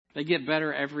They get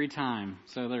better every time.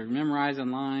 So they're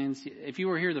memorizing lines. If you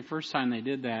were here the first time they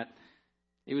did that,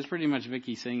 it was pretty much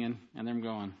Vicky singing and them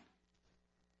going.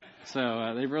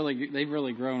 So they've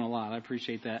really grown a lot. I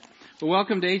appreciate that. But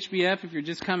welcome to HBF. If you're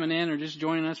just coming in or just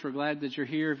joining us, we're glad that you're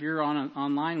here. If you're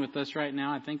online with us right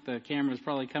now, I think the camera's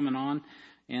probably coming on.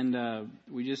 And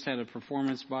we just had a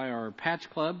performance by our Patch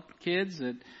Club kids.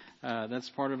 That's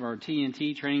part of our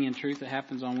TNT, Training in Truth, that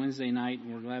happens on Wednesday night.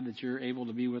 And we're glad that you're able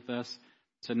to be with us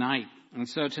tonight. And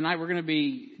so tonight we're going to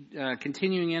be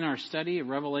continuing in our study of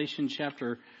Revelation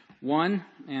chapter 1.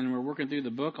 And we're working through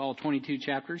the book, all 22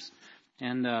 chapters.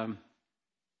 And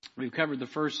we've covered the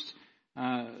first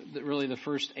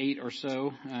 8 or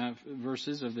so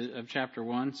verses of chapter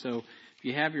 1. So if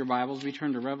you have your Bibles, we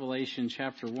turn to Revelation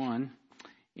chapter 1,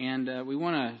 and we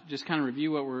want to just kind of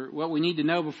review what we need to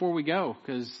know before we go,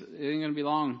 because it ain't going to be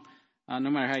long,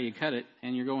 no matter how you cut it.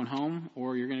 And you're going home,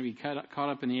 or you're going to be caught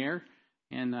up in the air,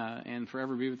 and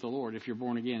forever be with the Lord if you're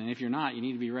born again. And if you're not, you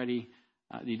need to be ready.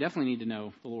 You definitely need to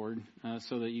know the Lord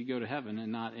so that you go to heaven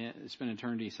and not spend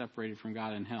eternity separated from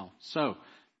God in hell. So,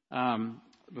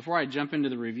 before I jump into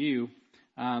the review,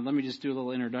 let me just do a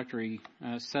little introductory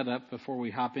setup before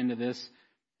we hop into this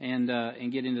and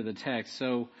get into the text.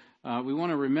 So, we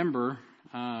want to remember,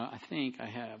 I think I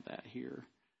have that here,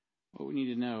 what we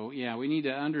need to know. Yeah, we need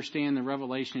to understand the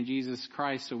revelation of Jesus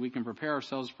Christ so we can prepare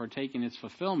ourselves to partake in its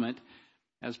fulfillment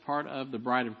as part of the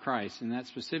bride of Christ. And that's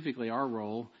specifically our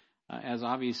role. As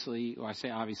obviously, I say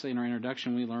obviously, in our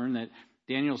introduction, we learned that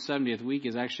Daniel's 70th week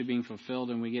is actually being fulfilled,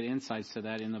 and we get insights to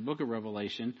that in the book of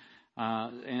Revelation.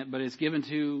 But it's given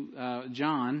to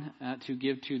John to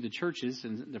give to the churches,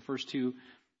 and the first two,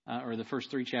 or the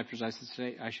first three chapters, I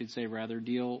should say,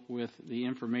 deal with the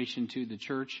information to the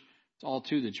church. It's all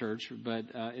to the church, but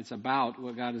it's about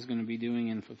what God is going to be doing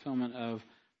in fulfillment of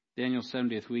Daniel's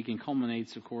 70th week, and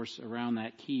culminates, of course, around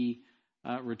that key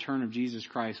return of Jesus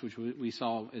Christ, which we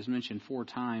saw is mentioned 4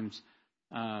 times.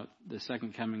 The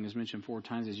second coming is mentioned 4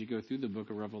 times as you go through the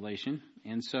book of Revelation.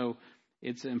 And so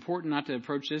it's important not to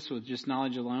approach this with just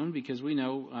knowledge alone, because we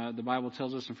know the Bible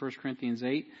tells us in 1 Corinthians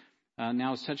 8,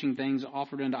 now as touching things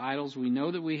offered unto idols, we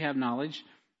know that we have knowledge.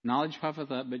 Knowledge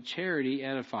puffeth up, but charity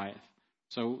edifieth.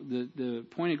 So the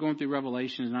point of going through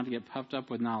Revelation is not to get puffed up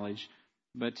with knowledge,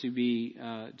 but to be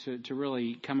to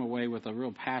really come away with a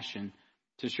real passion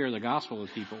to share the gospel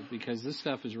with people, because this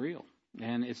stuff is real,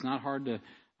 and it's not hard to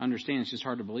understand. It's just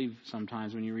hard to believe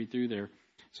sometimes when you read through there.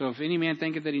 So if any man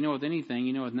thinketh that he knoweth anything,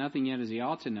 he knoweth nothing yet as he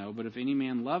ought to know. But if any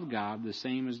man love God, the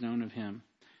same is known of him.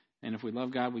 And if we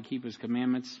love God, we keep his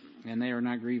commandments, and they are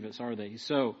not grievous, are they?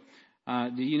 So,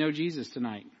 do you know Jesus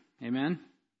tonight? Amen?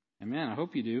 Amen. I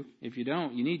hope you do. If you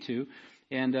don't, you need to.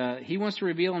 And he wants to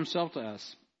reveal himself to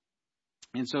us.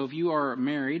 And so if you are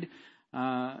married,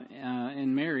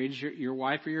 in marriage, your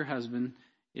wife or your husband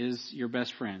is your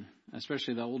best friend,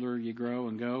 especially the older you grow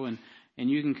and go, and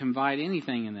you can confide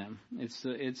anything in them. It's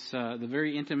the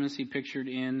very intimacy pictured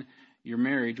in your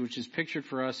marriage, which is pictured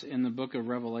for us in the book of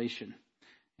Revelation.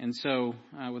 And so,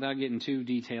 without getting too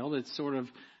detailed, it's sort of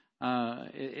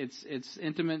it's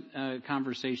intimate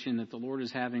conversation that the Lord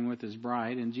is having with his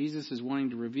bride, and Jesus is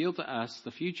wanting to reveal to us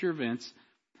the future events.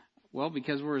 Well,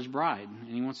 because we're his bride,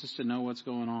 and he wants us to know what's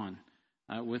going on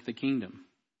with the kingdom.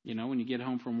 You know, when you get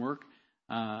home from work,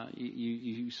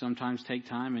 you sometimes take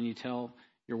time and you tell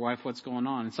your wife what's going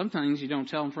on. And sometimes you don't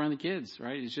tell in front of the kids,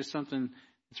 right? It's just something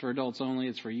that's for adults only.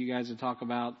 It's for you guys to talk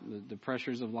about the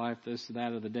pressures of life, this,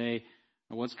 that of the day,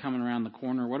 what's coming around the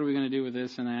corner. What are we going to do with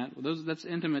this and that? That's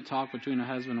intimate talk between a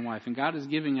husband and wife. And God is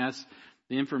giving us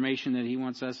the information that he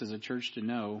wants us as a church to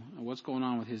know, what's going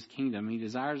on with his kingdom. He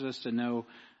desires us to know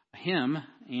him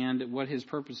and what his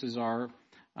purposes are,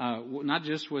 not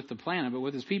just with the planet, but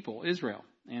with his people, Israel.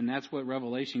 And that's what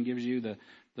Revelation gives you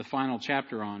the final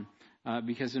chapter on.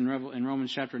 Because in Romans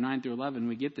chapter 9 through 11,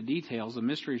 we get the details, the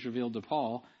mysteries revealed to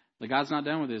Paul, that God's not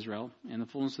done with Israel, and the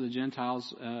fullness of the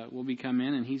Gentiles will be come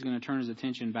in, and he's going to turn his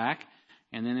attention back.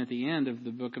 And then at the end of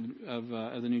the book of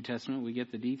the New Testament, we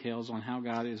get the details on how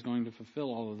God is going to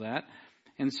fulfill all of that.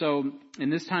 And so in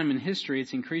this time in history,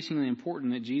 it's increasingly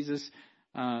important that Jesus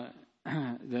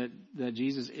that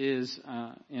Jesus is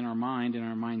in our mind, in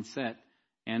our mindset,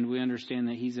 and we understand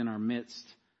that he's in our midst.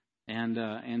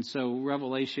 And so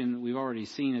Revelation, we've already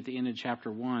seen at the end of chapter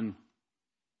 1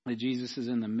 that Jesus is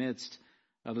in the midst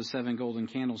of the 7 golden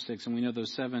candlesticks, and we know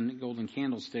those 7 golden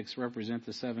candlesticks represent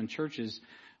the 7 churches,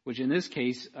 which in this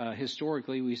case,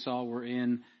 historically, we saw were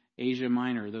in Asia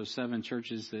Minor, those 7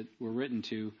 churches that were written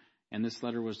to, and this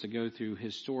letter was to go through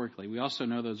historically. We also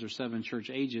know those are 7 church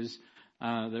ages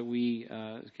that we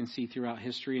can see throughout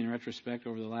history in retrospect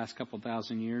over the last couple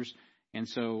thousand years. And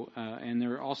so, and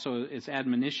there also is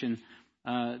admonition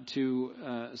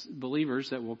to believers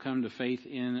that will come to faith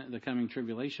in the coming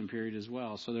tribulation period as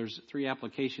well. So there's 3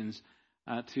 applications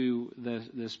to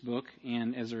this book,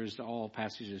 and as there is to all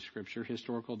passages of Scripture: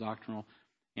 historical, doctrinal,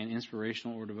 and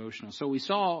inspirational or devotional. So we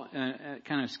saw,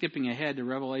 kind of skipping ahead to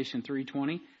Revelation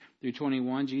 3:20 through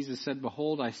 21, Jesus said,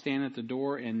 "Behold, I stand at the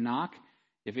door and knock.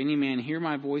 If any man hear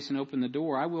my voice and open the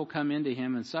door, I will come into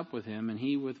him and sup with him, and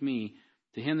he with me.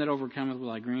 To him that overcometh will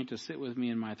I grant to sit with me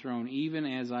in my throne, even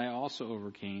as I also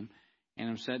overcame, and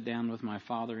am set down with my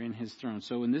Father in his throne."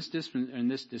 So in this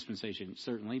dispensation,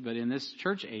 certainly, but in this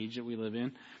church age that we live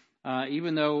in,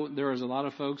 even though there is a lot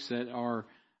of folks that are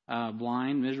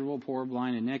blind, miserable, poor,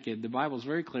 blind, and naked, the Bible is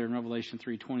very clear in Revelation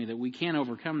 3:20 that we can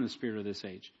overcome the spirit of this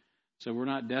age. So we're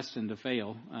not destined to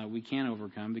fail. We can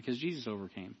overcome because Jesus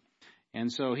overcame. And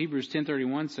so Hebrews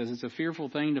 10:31 says it's a fearful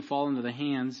thing to fall into the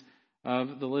hands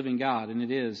of the living God, and it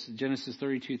is. Genesis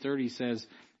 32:30 says,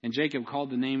 "And Jacob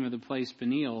called the name of the place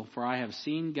Peniel, for I have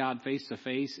seen God face to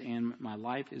face, and my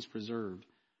life is preserved."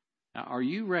 Now, are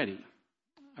you ready?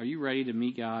 Are you ready to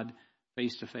meet God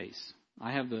face to face?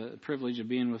 I have the privilege of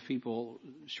being with people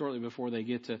shortly before they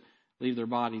get to leave their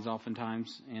bodies,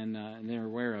 oftentimes, and they're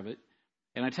aware of it.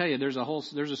 And I tell you, there's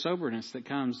a soberness that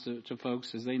comes to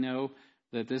folks as they know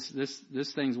that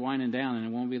this thing's winding down and it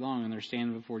won't be long, and they're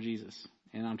standing before Jesus.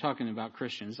 And I'm talking about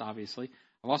Christians, obviously.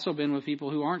 I've also been with people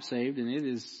who aren't saved, and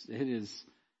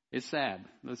it's sad.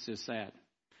 That's just sad.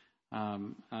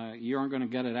 You aren't going to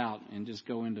gut it out and just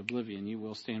go into oblivion. You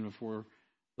will stand before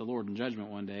the Lord in judgment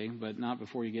one day, but not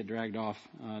before you get dragged off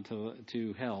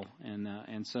to hell.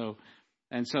 And so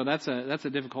that's a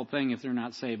difficult thing if they're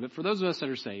not saved. But for those of us that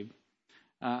are saved,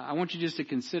 I want you just to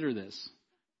consider this.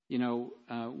 We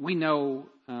know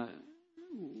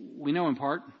in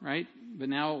part, right? But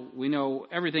now we know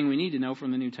everything we need to know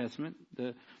from the New Testament.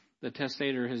 The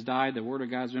testator has died. The Word of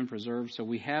God's been preserved. So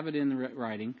we have it in the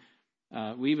writing.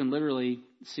 We even literally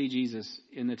see Jesus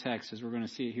in the text, as we're going to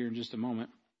see it here in just a moment.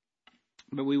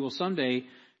 But we will someday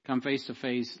come face to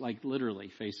face, like literally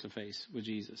face to face with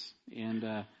Jesus.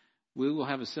 And we will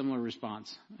have a similar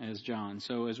response as John.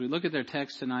 So as we look at their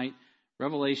text tonight,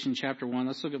 Revelation chapter 1,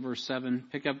 let's look at verse 7.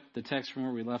 Pick up the text from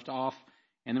where we left off.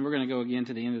 And then we're going to go again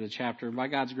to the end of the chapter. By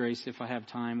God's grace, if I have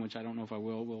time, which I don't know if I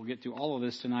will, we'll get through all of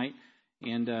this tonight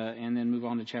and then move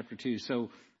on to chapter 2.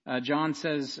 So John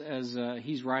says, as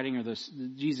he's writing, or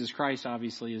Jesus Christ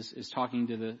obviously is talking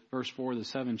to the verse 4, the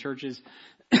 7 churches.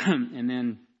 And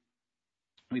then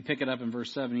we pick it up in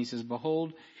verse 7. He says,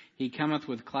 "Behold, he cometh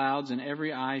with clouds, and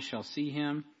every eye shall see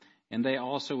him, and they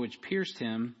also which pierced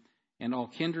him, and all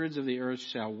kindreds of the earth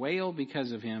shall wail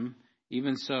because of him.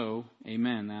 Even so,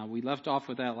 amen." Now, we left off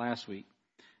with that last week.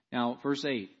 Now, verse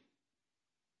 8.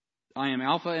 "I am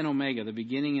Alpha and Omega, the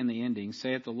beginning and the ending,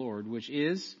 saith the Lord, which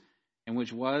is, and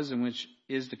which was, and which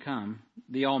is to come,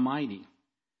 the Almighty.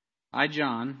 I,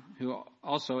 John, who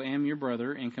also am your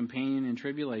brother and companion in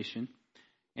tribulation,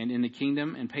 and in the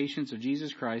kingdom and patience of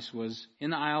Jesus Christ, was in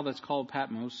the isle that's called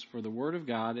Patmos for the word of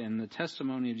God and the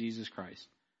testimony of Jesus Christ.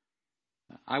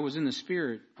 I was in the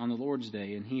Spirit on the Lord's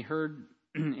day, and he heard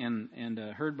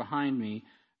heard behind me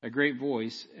a great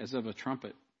voice as of a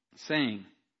trumpet, saying,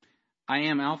 I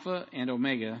am Alpha and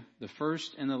Omega, the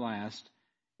first and the last,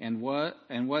 and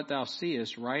what thou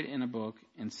seest write in a book,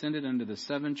 and send it unto the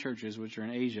 7 churches which are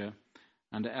in Asia,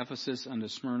 unto Ephesus, unto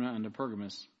Smyrna, unto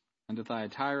Pergamos, unto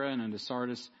Thyatira, and unto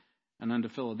Sardis, and unto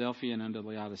Philadelphia, and unto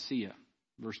Laodicea."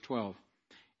 Verse 12.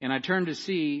 "And I turned to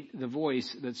see the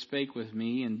voice that spake with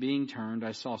me, and being turned,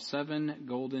 I saw 7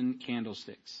 golden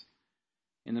candlesticks.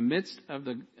 In the midst of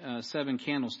the 7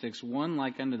 candlesticks, one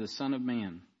like unto the Son of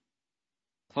Man,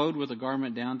 clothed with a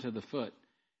garment down to the foot,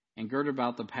 and girt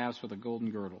about the paps with a golden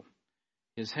girdle.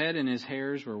 His head and his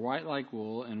hairs were white like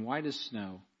wool, and white as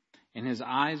snow, and his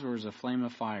eyes were as a flame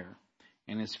of fire,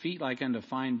 and his feet like unto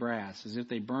fine brass, as if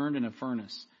they burned in a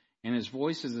furnace, and his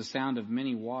voice as the sound of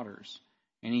many waters.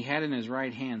 And he had in his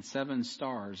right hand 7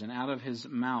 stars, and out of his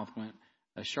mouth went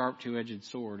a sharp 2-edged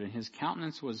sword, and his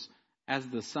countenance was as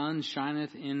the sun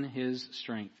shineth in his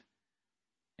strength.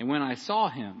 And when I saw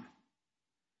him,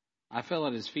 I fell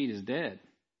at his feet as dead.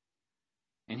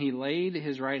 And he laid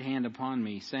his right hand upon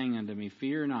me, saying unto me,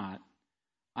 Fear not,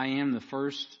 I am the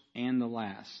first and the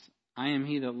last. I am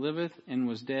he that liveth and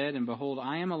was dead, and behold,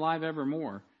 I am alive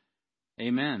evermore.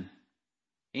 Amen.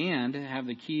 And have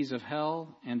the keys of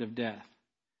hell and of death.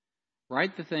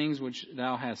 Write the things which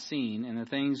thou hast seen, and the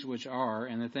things which are,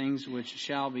 and the things which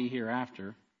shall be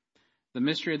hereafter. The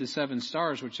mystery of the 7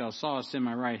 stars which thou sawest in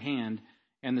my right hand,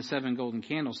 and the 7 golden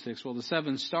candlesticks. Well, the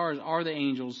 7 stars are the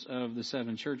angels of the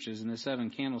 7 churches, and the 7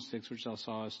 candlesticks which thou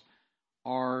sawest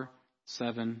are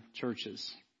seven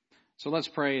churches. So let's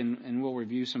pray, and we'll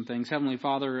review some things. Heavenly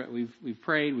Father, we've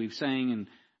prayed, we've sang, and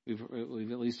we've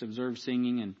at least observed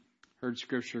singing and heard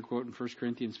Scripture quote in 1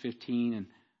 Corinthians 15.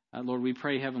 And Lord, we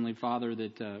pray, Heavenly Father,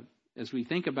 that as we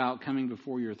think about coming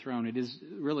before your throne, it is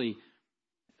really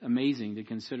amazing to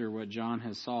consider what John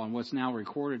has saw and what's now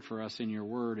recorded for us in your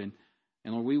word. And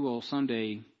Lord, we will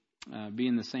someday be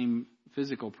in the same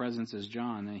physical presence as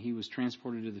John. He was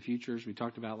transported to the future, as we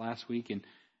talked about last week. And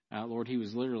Lord, he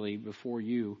was literally before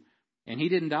you. And he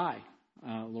didn't die.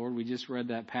 Lord, we just read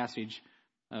that passage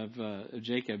of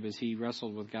Jacob as he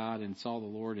wrestled with God and saw the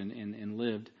Lord and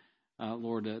lived.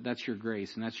 Lord, that's your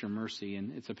grace and that's your mercy.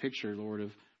 And it's a picture, Lord,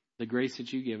 of the grace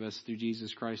that you give us through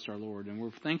Jesus Christ our Lord. And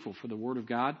we're thankful for the Word of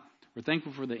God. We're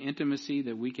thankful for the intimacy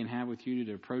that we can have with you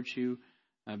to approach you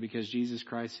because Jesus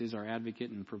Christ is our advocate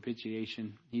and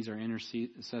propitiation. He's our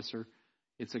intercessor.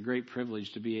 It's a great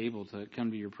privilege to be able to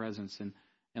come to your presence.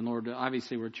 And Lord,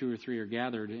 obviously where two or three are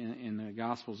gathered in the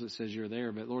Gospels, it says you're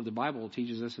there. But Lord, the Bible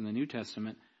teaches us in the New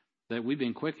Testament that we've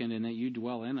been quickened and that you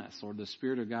dwell in us. Lord, the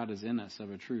Spirit of God is in us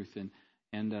of a truth.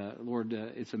 And Lord,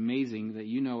 it's amazing that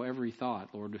you know every thought.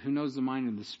 Lord, who knows the mind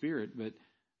of the Spirit,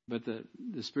 but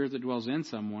the Spirit that dwells in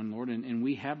someone, Lord, and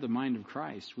we have the mind of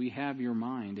Christ. We have your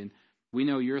mind, and we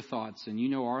know your thoughts, and you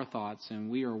know our thoughts, and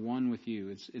we are one with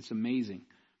you. It's amazing.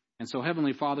 And so,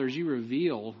 Heavenly Father, as you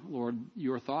reveal, Lord,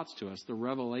 your thoughts to us, the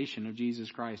revelation of Jesus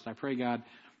Christ, I pray, God,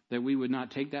 that we would not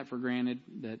take that for granted,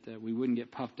 that we wouldn't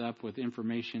get puffed up with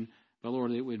information, but,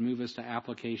 Lord, it would move us to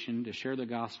application, to share the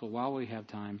gospel while we have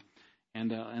time,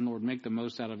 and Lord, make the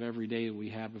most out of every day that we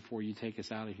have before you take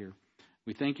us out of here.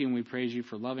 We thank you and we praise you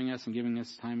for loving us and giving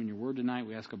us time in your word tonight.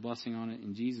 We ask a blessing on it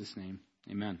in Jesus' name.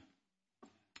 Amen.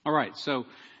 All right, so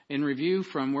in review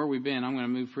from where we've been, I'm going to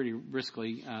move pretty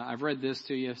briskly. I've read this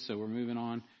to you, so we're moving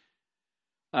on.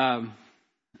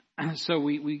 So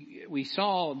we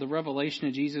saw the revelation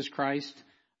of Jesus Christ.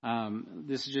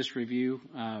 This is just review.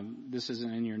 This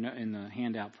isn't in the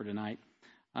handout for tonight.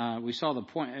 We saw the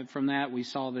point from that. We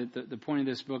saw that the point of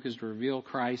this book is to reveal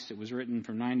Christ. It was written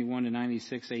from 91 to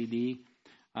 96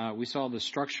 AD. We saw the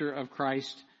structure of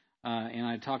Christ, and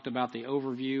I talked about the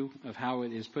overview of how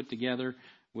it is put together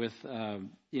with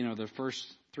the first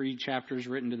three chapters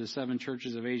written to the seven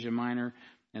churches of Asia Minor,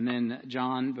 and then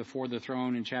John before the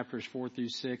throne in chapters 4 through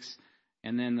 6,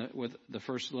 and then with the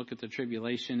first look at the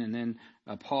tribulation, and then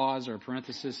a pause or a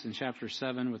parenthesis in chapter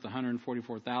 7 with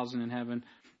 144,000 in heaven.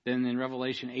 Then in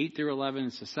Revelation 8 through 11,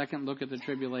 it's a second look at the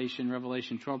tribulation.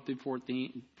 Revelation 12 through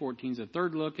 14 is a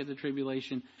third look at the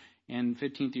tribulation. And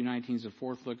 15 through 19 is a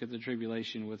fourth look at the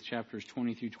tribulation, with chapters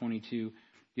 20 through 22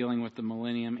 dealing with the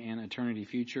millennium and eternity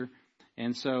future.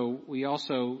 And so we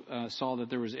also saw that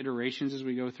there was iterations as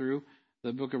we go through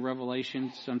the book of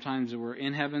Revelation. Sometimes we're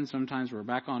in heaven, sometimes we're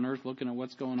back on earth looking at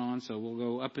what's going on. So we'll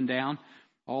go up and down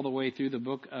all the way through the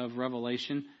book of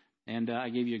Revelation. And I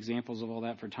gave you examples of all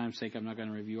that for time's sake. I'm not going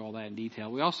to review all that in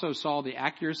detail. We also saw the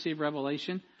accuracy of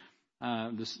Revelation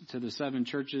to the seven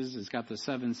churches. It's got the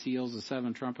seven seals, the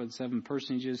seven trumpets, seven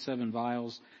personages, seven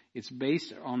vials. It's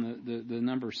based on the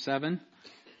number 7.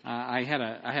 I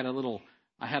had a little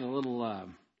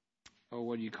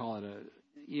what do you call it?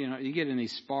 You get in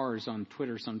these spars on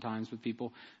Twitter sometimes with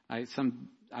people. I don't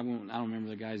remember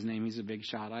the guy's name. He's a big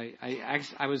shot.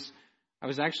 I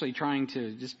was actually trying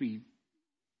to just be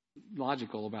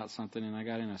logical about something, and I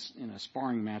got in a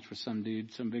sparring match with some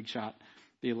dude, some big shot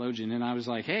theologian, and I was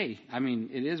like, hey, I mean,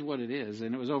 it is what it is,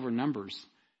 and it was over numbers,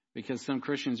 because some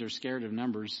Christians are scared of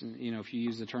numbers, if you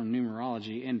use the term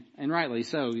numerology, and rightly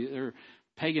so.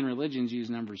 Pagan religions use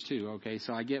numbers too, okay,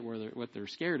 so I get what they're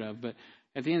scared of, but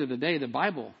at the end of the day, the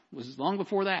Bible was long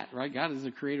before that, right? God is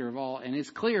the creator of all, and it's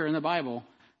clear in the Bible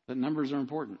that numbers are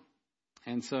important.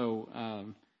 And so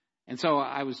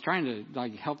I was trying to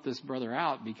help this brother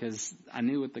out, because I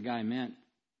knew what the guy meant.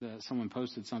 Someone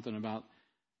posted something about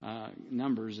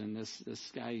numbers, and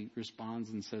this guy responds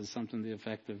and says something to the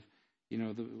effect of,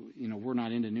 we're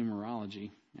not into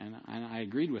numerology. And I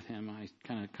agreed with him. I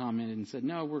kind of commented and said,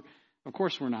 no, of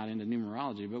course we're not into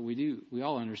numerology, but we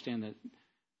all understand that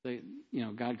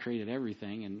God created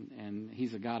everything, and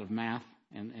He's a God of math,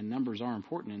 and numbers are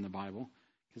important in the Bible,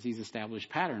 because He's established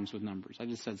patterns with numbers. I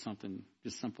just said something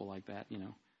just simple like that,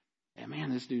 And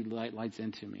man, this dude lights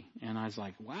into me. And I was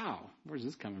like, wow, where's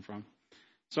this coming from?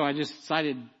 So I just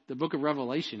cited the book of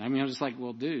Revelation. I was just like,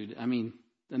 well, dude,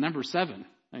 the number 7,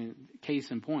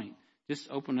 case in point. Just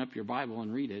open up your Bible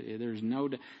and read it.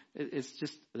 It's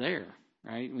just there,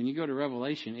 right? When you go to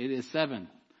Revelation, it is 7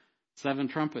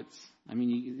 trumpets.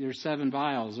 There's 7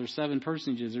 vials, there's 7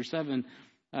 personages, there's seven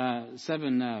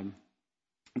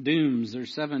dooms.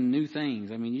 There's 7 new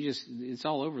things. I mean, it's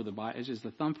all over the Bible. It's just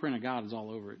the thumbprint of God is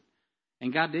all over it.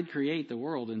 And God did create the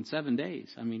world in 7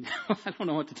 days. I mean, I don't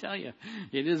know what to tell you.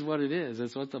 It is what it is.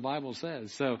 That's what the Bible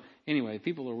says. So anyway,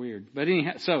 people are weird. But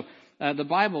anyhow, so the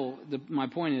Bible, my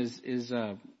point is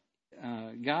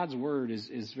God's word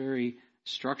is very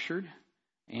structured,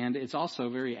 and it's also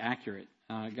very accurate.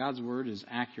 God's word is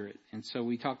accurate. And so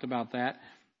we talked about that.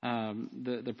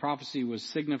 The prophecy was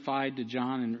signified to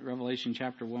John in Revelation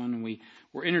chapter 1, and we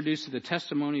were introduced to the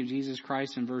testimony of Jesus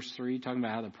Christ in verse 3, talking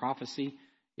about how the prophecy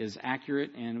is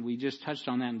accurate, and we just touched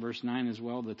on that in verse 9 as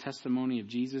well. The testimony of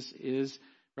Jesus is,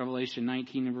 Revelation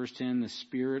 19 and verse 10, the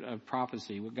spirit of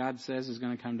prophecy. What God says is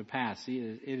going to come to pass.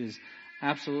 It is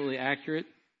absolutely accurate.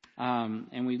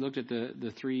 And we looked at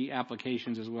the 3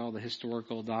 applications as well, the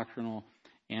historical, doctrinal,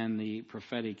 and the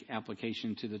prophetic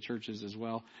application to the churches as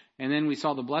well. And then we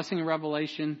saw the blessing of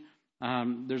Revelation.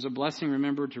 There's a blessing,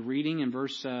 remember, to reading in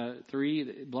verse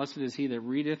 3. Blessed is he that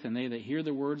readeth, and they that hear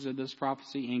the words of this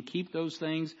prophecy, and keep those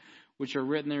things which are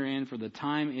written therein, for the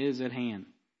time is at hand.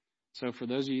 So for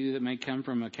those of you that may come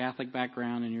from a Catholic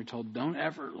background and you're told, don't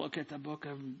ever look at the book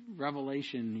of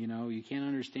Revelation, you can't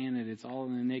understand it, it's all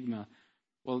an enigma.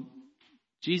 Well,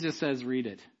 Jesus says read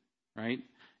it, right?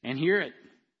 And hear it.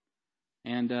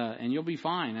 And you'll be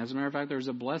fine. As a matter of fact, there's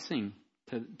a blessing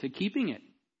to keeping it.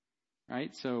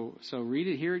 Right? So read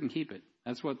it, hear it, and keep it.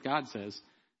 That's what God says.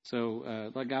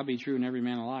 So let God be true and every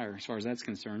man a liar, as far as that's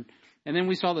concerned. And then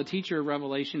we saw the teacher of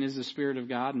Revelation is the Spirit of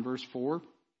God in verse 4.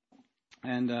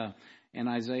 And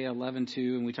Isaiah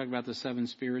 11:2, and we talked about the 7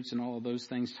 spirits and all of those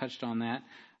things, touched on that.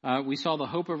 We saw the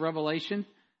hope of Revelation.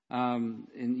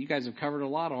 And you guys have covered a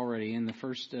lot already in the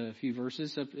first few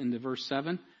verses up into verse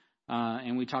 7.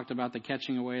 And we talked about the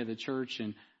catching away of the church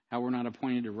and how we're not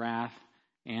appointed to wrath.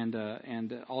 And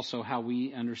also how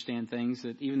we understand things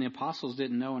that even the apostles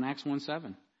didn't know in Acts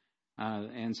 1:7.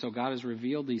 And so God has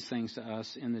revealed these things to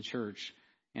us in the church.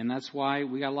 And that's why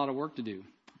we got a lot of work to do.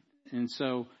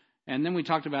 And then we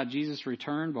talked about Jesus'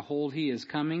 return. Behold, he is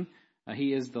coming.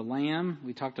 He is the Lamb.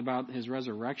 We talked about his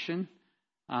resurrection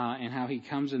and how he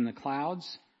comes in the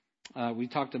clouds. We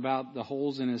talked about the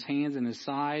holes in his hands and his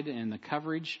side and the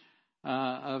coverage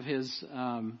of his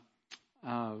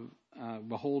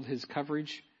behold his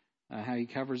coverage, how he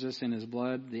covers us in his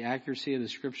blood, the accuracy of the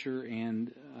Scripture,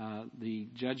 and the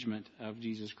judgment of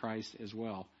Jesus Christ as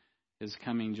well, his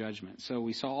coming judgment. So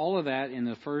we saw all of that in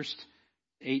the first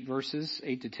 8 verses,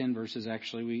 8 to 10 verses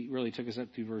actually. We really took us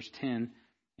up to verse 10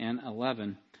 and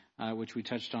 11, which we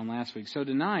touched on last week. So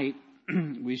tonight,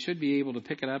 we should be able to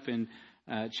pick it up in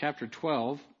chapter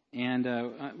 12, and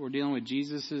we're dealing with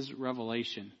Jesus'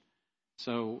 revelation.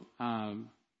 So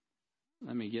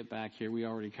let me get back here. We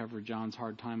already covered John's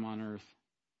hard time on earth.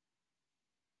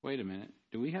 Wait a minute.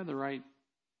 Do we have the right?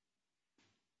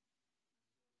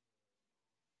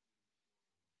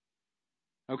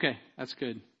 Okay, that's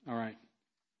good. All right.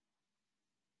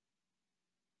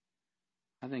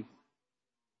 I think.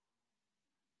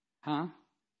 Huh?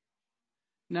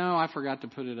 No, I forgot to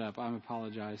put it up. I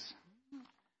apologize.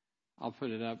 I'll put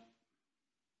it up.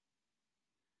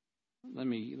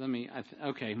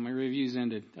 Okay, my review's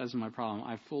ended. That's my problem.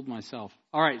 I fooled myself.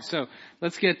 All right, so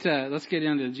let's get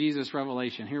into Jesus'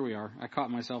 revelation. Here we are. I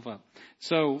caught myself up.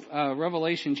 So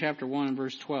Revelation chapter 1 and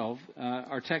verse 12.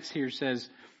 Our text here says,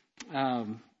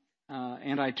 and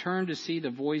I turned to see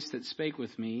the voice that spake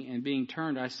with me, and being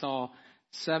turned, I saw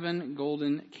 7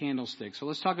 golden candlesticks. So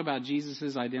let's talk about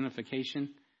Jesus' identification.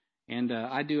 And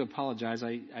I do apologize.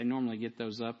 I normally get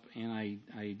those up, and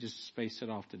I just spaced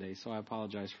it off today. So I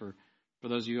apologize for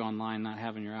those of you online not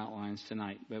having your outlines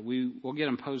tonight. But we'll get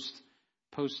them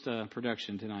post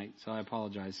production tonight. So I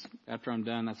apologize. After I'm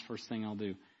done, that's the first thing I'll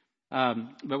do.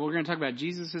 But we're going to talk about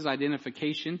Jesus'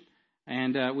 identification.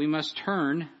 And we must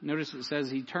turn. Notice it says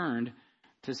he turned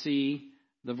to see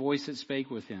the voice that spake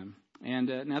with him.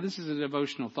 And now this is a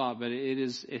devotional thought, but it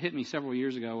hit me several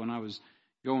years ago when I was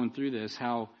going through this,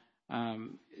 how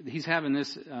he's having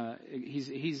this,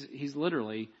 he's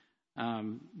literally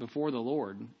before the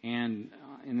Lord and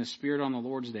in the Spirit on the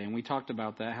Lord's Day. And we talked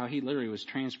about that, how he literally was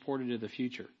transported to the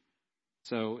future.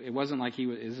 So it wasn't like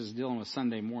this is dealing with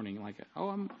Sunday morning, like, oh,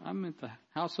 I'm at the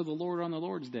house of the Lord on the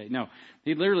Lord's Day. No,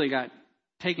 he literally got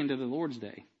taken to the Lord's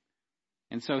Day.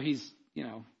 And so he's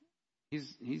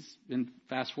been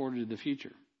fast forwarded to the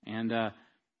future. And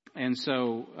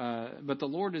so, but the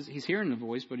Lord he's hearing the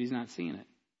voice, but he's not seeing it.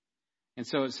 And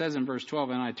so it says in verse 12,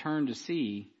 and I turned to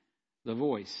see the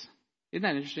voice. Isn't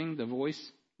that interesting? The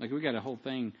voice. Like we got a whole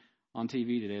thing on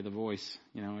TV today, the voice.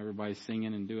 Everybody's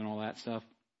singing and doing all that stuff.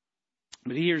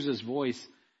 But he hears this voice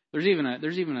There's even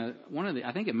a one of the,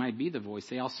 I think it might be The Voice.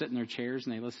 They all sit in their chairs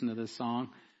and they listen to this song.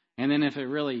 And then if it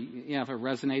really, if it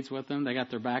resonates with them, they got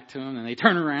their back to them and they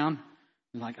turn around.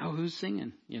 They're like, oh, who's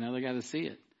singing? They got to see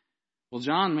it. Well,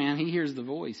 John, man, he hears the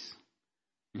voice.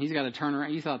 And he's got to turn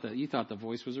around. You thought The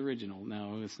Voice was original.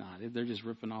 No, it's not. They're just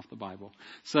ripping off the Bible.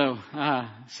 So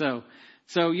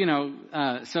there's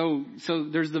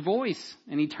the voice,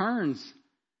 and he turns.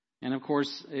 And of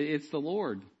course, it's the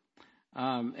Lord.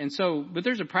 But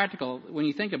there's a practical, when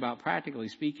you think about practically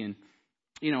speaking,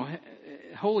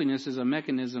 holiness is a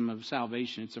mechanism of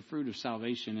salvation. It's a fruit of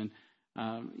salvation.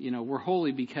 And, we're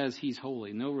holy because he's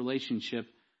holy. No relationship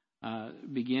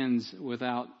begins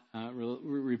without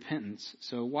repentance.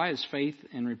 So why is faith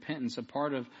and repentance a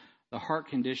part of the heart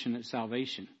condition at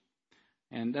salvation?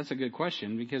 And that's a good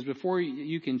question, because before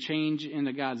you can change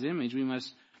into God's image, we must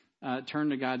turn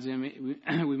to God's image.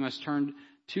 We must turn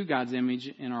to God's image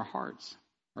in our hearts,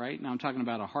 right? Now I'm talking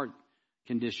about a heart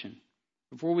condition.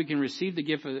 Before we can receive the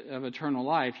gift of eternal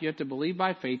life, you have to believe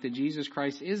by faith that Jesus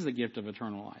Christ is the gift of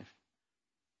eternal life.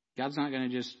 God's not going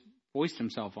to just foist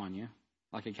himself on you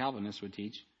like a Calvinist would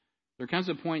teach. There comes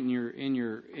a point in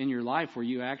your life where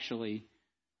you actually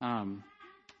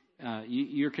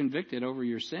you're convicted over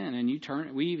your sin, and you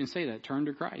turn. We even say that, turn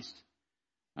to Christ.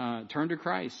 Turn to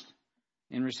Christ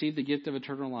and receive the gift of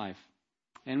eternal life.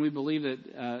 And we believe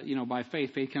that, by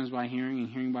faith comes by hearing, and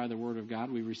hearing by the word of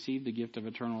God. We receive the gift of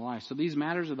eternal life. So these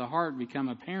matters of the heart become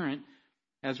apparent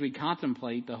as we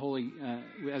contemplate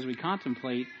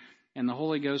and the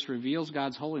Holy Ghost reveals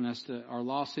God's holiness to our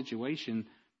lost situation.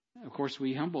 Of course,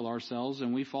 we humble ourselves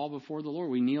and we fall before the Lord.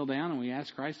 We kneel down and we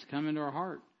ask Christ to come into our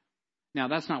heart. Now,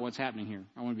 that's not what's happening here.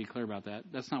 I want to be clear about that.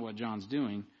 That's not what John's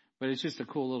doing. But it's just a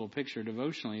cool little picture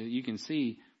devotionally that you can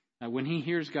see. When he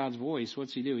hears God's voice,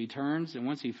 what's he do? He turns, and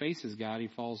once he faces God, he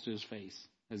falls to his face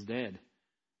as dead.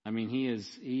 I mean, he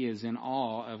is in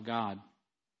awe of God.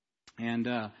 And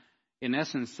in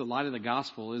essence, the light of the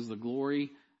gospel is the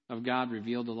glory of God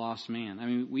revealed to lost man. I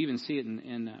mean, we even see it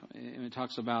in it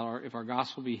talks about if our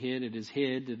gospel be hid, it is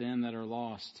hid to them that are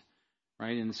lost,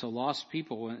 right? And so lost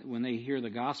people, when they hear the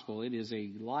gospel, it is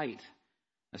a light,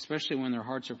 especially when their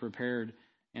hearts are prepared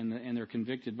and they're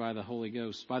convicted by the Holy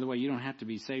Ghost. By the way, you don't have to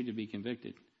be saved to be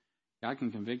convicted. God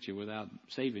can convict you without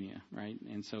saving you, right?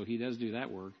 And so he does do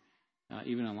that work,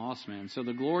 even in lost men. So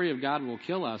the glory of God will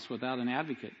kill us without an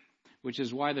advocate, which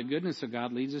is why the goodness of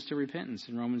God leads us to repentance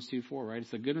in Romans 2:4, right?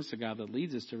 It's the goodness of God that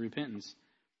leads us to repentance.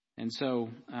 And so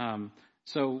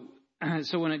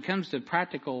when it comes to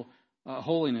practical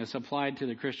holiness applied to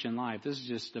the Christian life, this is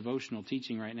just devotional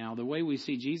teaching right now. The way we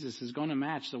see Jesus is going to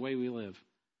match the way we live.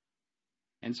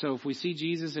 And so if we see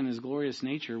Jesus in his glorious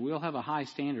nature, we'll have a high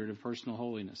standard of personal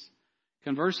holiness.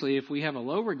 Conversely, if we have a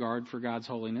low regard for God's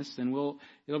holiness, then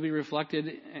it'll be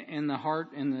reflected in the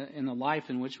heart and in the life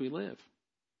in which we live.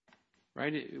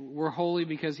 Right? We're holy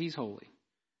because he's holy.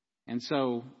 And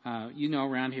so,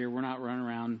 around here, we're not running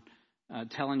around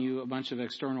telling you a bunch of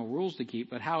external rules to keep.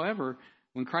 But however,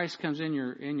 when Christ comes in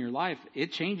your life,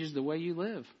 it changes the way you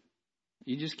live.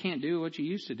 You just can't do what you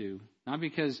used to do. Not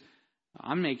because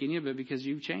I'm making you, but because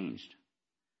you've changed.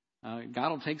 God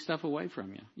will take stuff away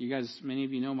from you. You guys, many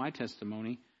of you know my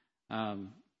testimony. I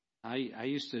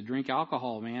used to drink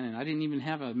alcohol, man, and I didn't even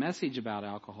have a message about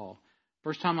alcohol.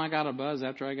 First time I got a buzz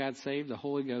after I got saved, the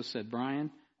Holy Ghost said,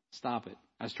 Brian, stop it.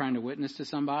 I was trying to witness to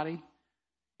somebody,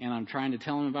 and I'm trying to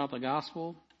tell them about the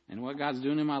gospel and what God's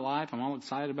doing in my life. I'm all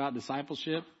excited about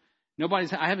discipleship.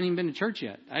 I haven't even been to church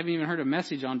yet. I haven't even heard a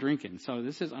message on drinking. So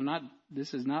this is not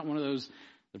one of those,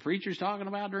 the preacher's talking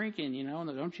about drinking,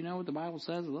 don't you know what the Bible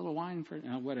says? A little wine for,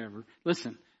 whatever.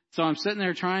 Listen, so I'm sitting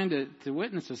there trying to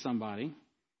witness to somebody,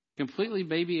 completely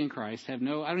baby in Christ, I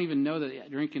don't even know that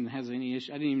drinking has any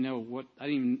issue. I didn't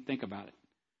even think about it.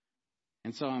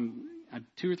 And so I'm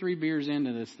 2 or 3 beers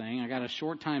into this thing. I got a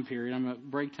short time period. I'm at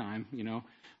break time,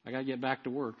 I got to get back to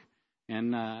work.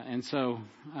 And so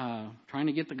trying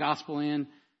to get the gospel in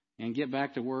and get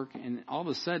back to work. And all of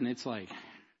a sudden, it's like,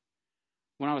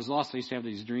 when I was lost, I used to have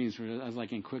these dreams where I was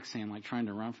like in quicksand, like trying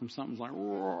to run from something. It's like,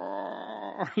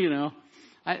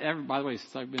 by the way,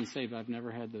 since I've been saved, I've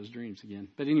never had those dreams again.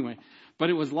 But anyway,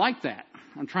 it was like that.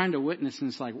 I'm trying to witness, and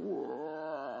it's like,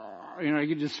 I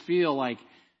could just feel like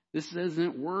this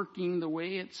isn't working the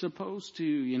way it's supposed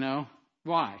to,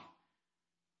 Why?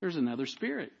 There's another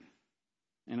spirit,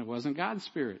 and it wasn't God's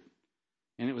spirit,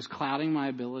 and it was clouding my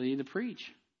ability to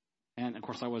preach. And of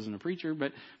course, I wasn't a preacher,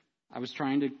 but I was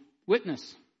trying to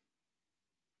witness.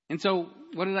 And so,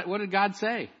 what did God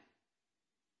say?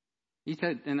 He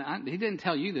said, he didn't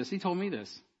tell you this. He told me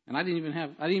this, and I didn't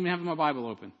even have my Bible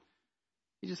open.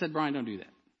 He just said, Brian, don't do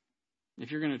that.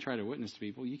 If you're going to try to witness to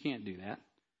people, you can't do that.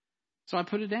 So I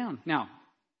put it down. Now,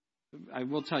 I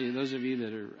will tell you, those of you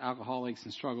that are alcoholics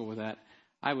and struggle with that,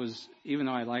 even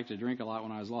though I liked to drink a lot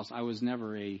when I was lost, I was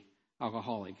never a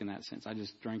alcoholic in that sense. I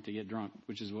just drank to get drunk,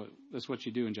 which is that's what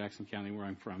you do in Jackson County where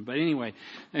I'm from. But anyway,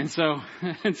 and so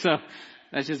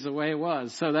that's just the way it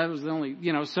was. So that was the only,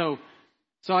 so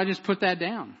I just put that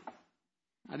down.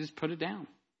 I just put it down.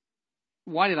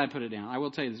 Why did I put it down? I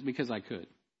will tell you this, because I could.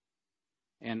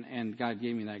 And God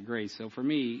gave me that grace. So for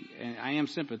me, and I am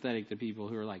sympathetic to people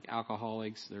who are like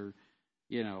alcoholics. They're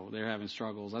having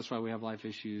struggles. That's why we have life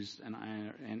issues.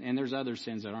 And there's other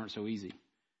sins that aren't so easy.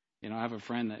 I have a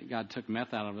friend that God took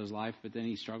meth out of his life, but then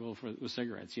he struggled with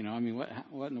cigarettes.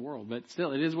 What in the world? But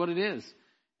still, it is what it is.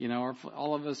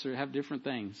 All of us have different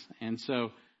things. And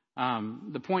so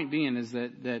the point being is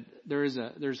that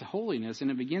there's holiness, and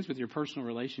it begins with your personal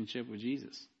relationship with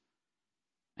Jesus.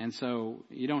 And so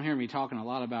you don't hear me talking a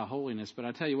lot about holiness, but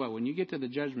I tell you what, when you get to the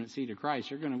judgment seat of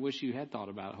Christ, you're going to wish you had thought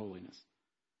about holiness.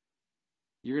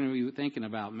 You're going to be thinking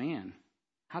about, man,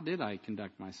 how did I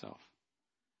conduct myself?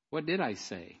 What did I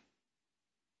say?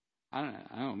 I don't know.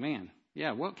 Oh, man.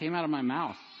 Yeah, what came out of my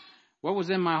mouth? What was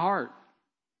in my heart?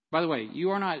 By the way,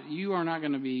 you are not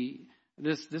going to be.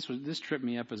 This tripped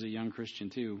me up as a young Christian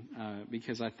too,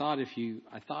 because I thought if you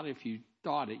thought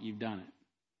it, you've done it.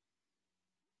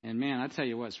 And man, I tell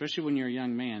you what, especially when you're a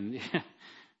young man,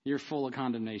 you're full of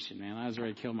condemnation, man. I was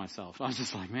ready to kill myself. I was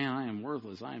just like, man, I am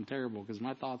worthless. I am terrible because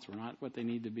my thoughts were not what they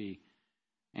need to be.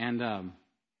 And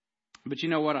but you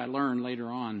know what I learned later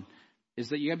on is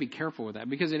that you got to be careful with that,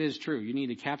 because it is true. You need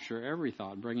to capture every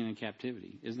thought and bring it in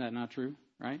captivity. Isn't that not true?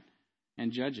 Right?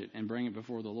 And judge it and bring it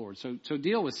before the Lord. So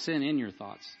deal with sin in your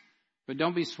thoughts, but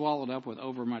don't be swallowed up with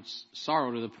overmuch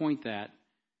sorrow to the point that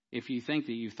if you think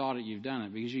that you've thought it, you've done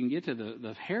it, because you can get to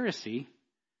the heresy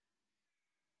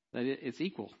that it's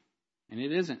equal, and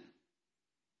it isn't.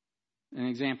 An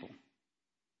example.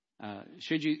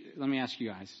 Let me ask you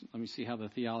guys, let me see how the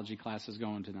theology class is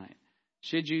going tonight.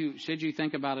 Should you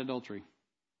think about adultery?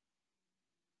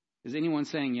 Is anyone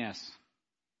saying yes?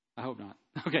 I hope not.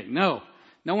 Okay, no.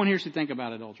 No one here should think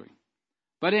about adultery.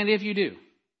 But and if you do,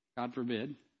 God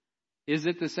forbid, is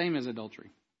it the same as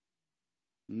adultery?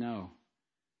 No.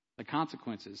 The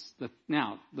consequences.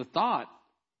 The thought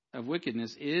of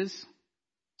wickedness is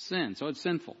sin, so it's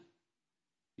sinful.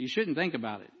 You shouldn't think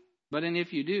about it. But and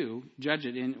if you do, judge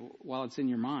it while it's in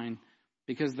your mind,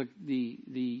 because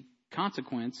the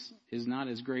consequence is not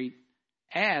as great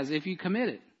as if you commit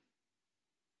it.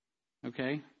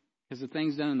 Okay? Because the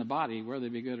things done in the body, whether they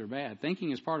be good or bad,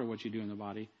 thinking is part of what you do in the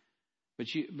body,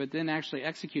 but then actually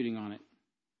executing on it,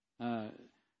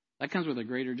 that comes with a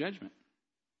greater judgment.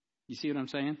 You see what I'm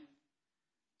saying?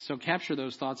 So capture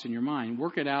those thoughts in your mind.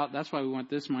 Work it out. That's why we want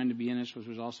this mind to be in us, which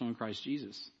was also in Christ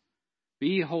Jesus.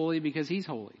 Be holy because He's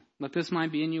holy. Let this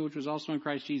mind be in you, which was also in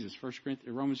Christ Jesus.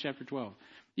 Romans chapter 12.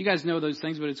 You guys know those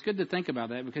things, but it's good to think about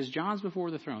that, because John's before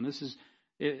the throne. This is,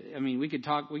 we could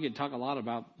talk a lot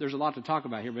about, there's a lot to talk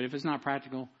about here, but if it's not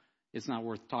practical, it's not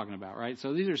worth talking about, right?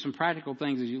 So these are some practical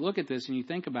things as you look at this and you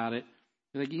think about it.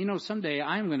 You're like, someday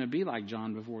I'm going to be like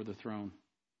John before the throne.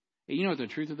 And you know what the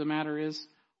truth of the matter is?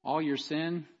 All your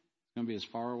sin is going to be as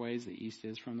far away as the east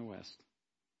is from the west.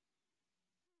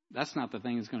 That's not the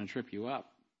thing that's going to trip you up.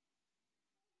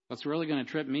 What's really going to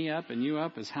trip me up and you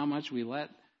up is how much we let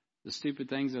the stupid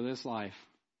things of this life,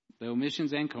 the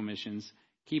omissions and commissions,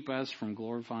 keep us from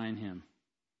glorifying Him.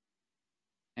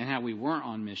 And how we weren't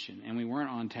on mission and we weren't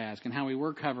on task and how we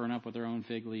were covering up with our own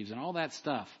fig leaves and all that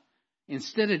stuff.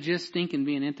 Instead of just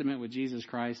being intimate with Jesus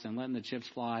Christ and letting the chips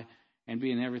fly and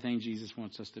being everything Jesus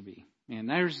wants us to be. Man,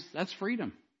 that's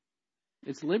freedom.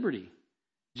 It's liberty.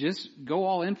 Just go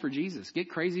all in for Jesus. Get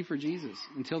crazy for Jesus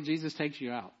until Jesus takes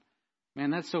you out.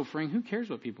 Man, that's so freeing. Who cares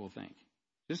what people think?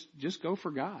 Just go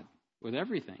for God with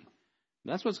everything.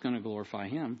 That's what's going to glorify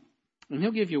Him. And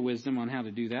He'll give you wisdom on how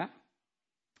to do that.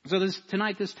 So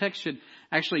tonight, this text should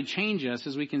actually change us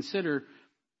as we consider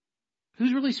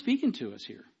who's really speaking to us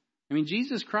here. I mean,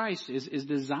 Jesus Christ is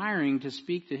desiring to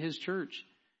speak to His church.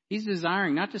 He's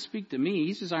desiring not to speak to me.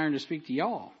 He's desiring to speak to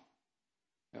y'all.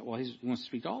 Well, He wants to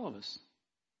speak to all of us,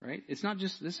 right? It's not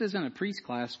just, this isn't a priest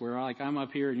class where I'm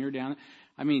up here and you're down.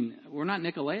 I mean, we're not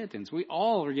Nicolaitans. We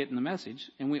all are getting the message,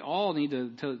 and we all need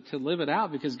to live it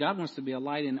out, because God wants to be a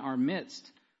light in our midst.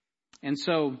 And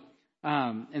so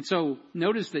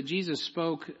notice that Jesus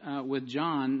spoke with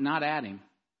John, not at him.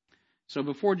 So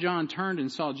before John turned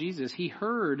and saw Jesus, he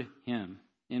heard him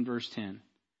in verse 10.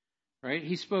 Right?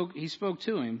 He spoke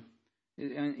to him.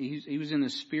 And he was in the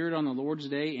Spirit on the Lord's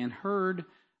day and heard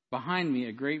behind me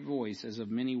a great voice as of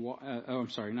many,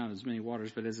 not as many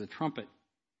waters, but as a trumpet.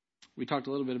 We talked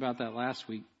a little bit about that last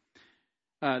week.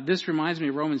 This reminds me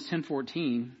of Romans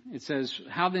 10:14. It says,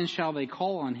 "How then shall they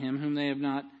call on him whom they have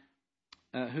not,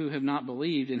 who have not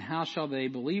believed, and how shall they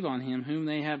believe on him whom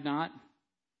they have not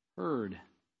heard?"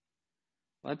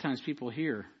 A lot of times people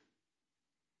hear.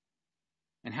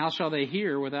 And how shall they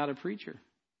hear without a preacher?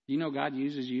 Do you know God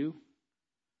uses you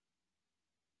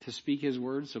to speak his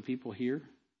word so people hear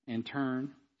and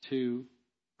turn to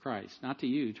Christ? Not to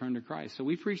you, turn to Christ. So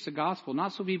we preach the gospel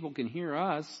not so people can hear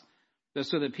us, but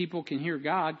so that people can hear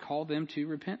God call them to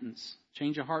repentance,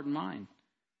 change of heart and mind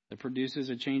that produces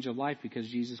a change of life because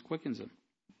Jesus quickens them.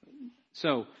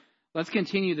 So let's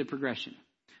continue the progression.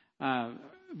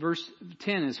 Verse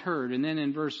 10 is heard, and then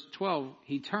in verse 12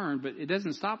 he turned, but it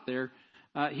doesn't stop there.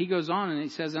 He goes on and he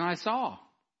says, "And I saw."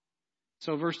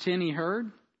 So verse 10 he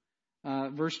heard.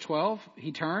 Verse 12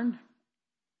 he turned,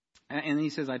 and he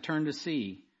says, "I turned to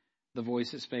see the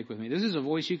voice that spake with me." This is a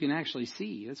voice you can actually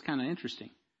see. That's kind of interesting.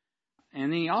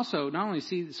 And then he also not only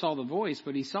saw the voice,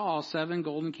 but he saw 7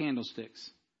 golden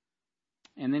candlesticks.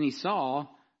 And then he saw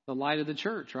the light of the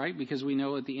church, right? Because we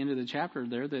know at the end of the chapter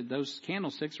there that those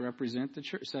candlesticks represent the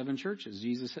 7 churches.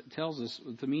 Jesus tells us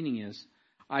what the meaning is.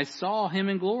 "I saw him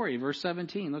in glory," verse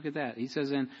 17. Look at that. He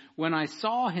says, "And when I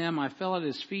saw him, I fell at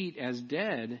his feet as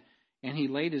dead, and he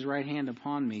laid his right hand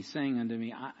upon me, saying unto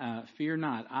me, Fear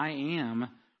not, I am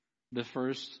the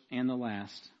first and the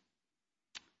last."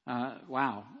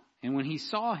 Wow. "And when he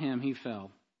saw him, he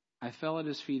fell. I fell at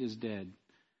his feet as dead,"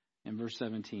 in verse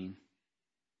 17.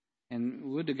 And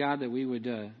would to God that we would,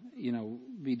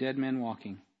 be dead men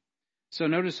walking. So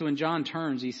notice when John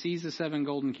turns, he sees the 7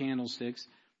 golden candlesticks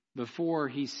before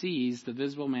he sees the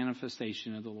visible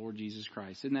manifestation of the Lord Jesus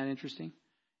Christ. Isn't that interesting?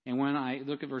 And when I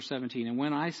look at verse 17, "And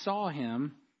when I saw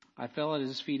him, I fell at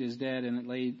his feet as dead, and it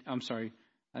laid." I'm sorry,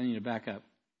 I need to back up.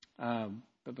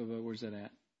 Where's that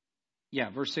at? Yeah,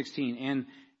 verse 16. "And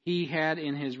he had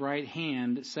in his right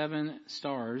hand 7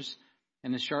 stars,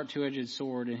 and a sharp 2-edged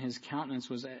sword, and his countenance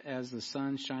was as the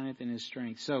sun shineth in his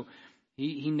strength." So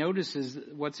he notices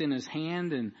what's in his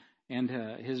hand and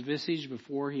his visage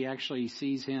before he actually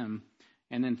sees him,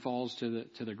 and then falls to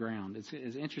the ground. It's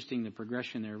interesting the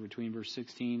progression there between verse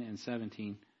 16 and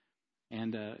 17.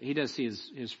 And he does see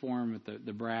his form with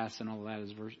the brass and all of that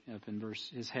is up in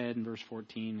his head in verse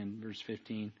 14 and verse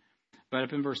 15. But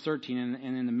up in verse 13,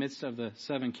 and in the midst of the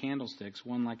 7 candlesticks,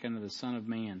 one like unto the Son of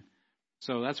Man.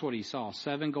 So that's what he saw.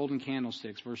 7 golden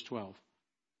candlesticks, verse 12.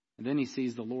 And then he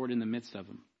sees the Lord in the midst of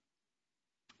them.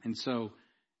 And so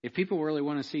if people really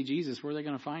want to see Jesus, where are they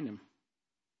going to find him?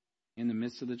 In the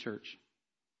midst of the church.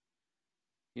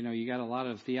 You got a lot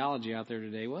of theology out there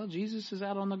today. Well, Jesus is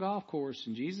out on the golf course,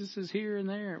 and Jesus is here and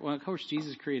there. Well, of course,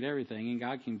 Jesus created everything, and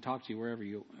God can talk to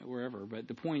you wherever. But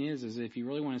the point is if you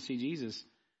really want to see Jesus,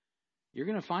 you're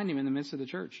going to find him in the midst of the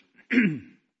church.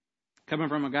 Coming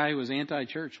from a guy who was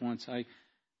anti-church once,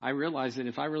 I realized that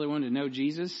if I really wanted to know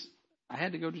Jesus, I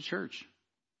had to go to church.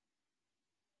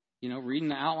 Reading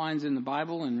the outlines in the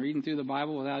Bible and reading through the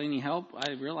Bible without any help,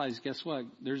 I realized, guess what?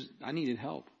 I needed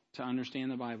help to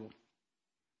understand the Bible.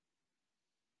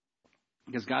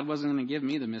 Because God wasn't going to give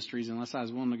me the mysteries unless I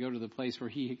was willing to go to the place where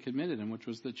he had committed them, which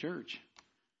was the church.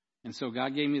 And so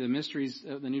God gave me the mysteries,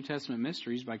 the New Testament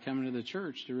mysteries, by coming to the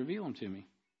church to reveal them to me.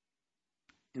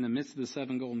 In the midst of the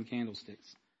 7 golden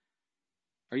candlesticks.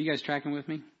 Are you guys tracking with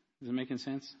me? Is it making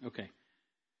sense? Okay.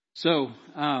 So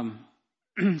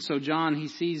John, he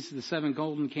sees the 7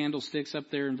 golden candlesticks up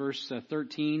there in verse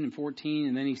 13 and 14,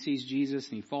 and then he sees Jesus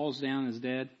and he falls down as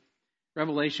dead.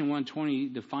 Revelation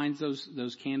 1:20 defines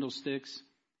those candlesticks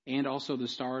and also the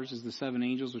stars as the 7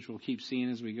 angels, which we'll keep seeing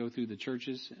as we go through the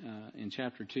churches in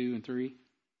chapter 2 and 3.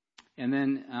 And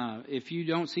then if you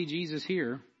don't see Jesus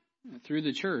here through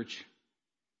the church,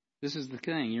 this is the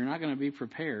thing. You're not going to be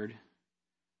prepared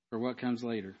for what comes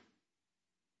later.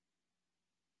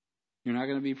 You're not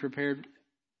going to be prepared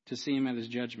to see him at his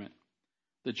judgment.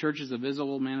 The church is a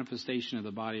visible manifestation of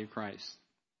the body of Christ.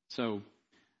 So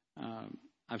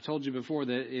I've told you before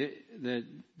that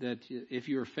if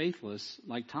you're faithless,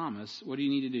 like Thomas, what do you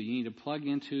need to do? You need to plug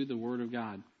into the Word of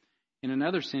God. In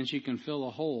another sense, you can fill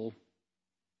a hole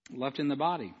left in the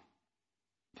body.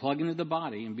 Plug into the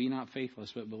body and be not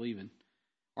faithless, but believing.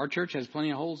 Our church has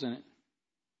plenty of holes in it.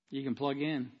 You can plug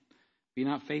in. Be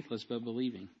not faithless, but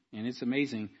believing. And it's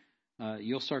amazing.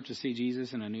 You'll start to see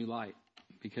Jesus in a new light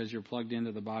because you're plugged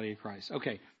into the body of Christ.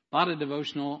 Okay, a lot of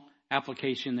devotional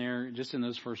application there just in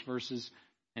those first verses.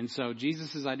 And so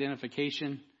Jesus'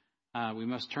 identification, we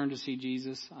must turn to see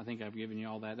Jesus. I think I've given you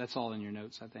all that. That's all in your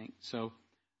notes, I think. So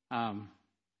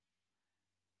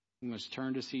we must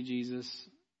turn to see Jesus.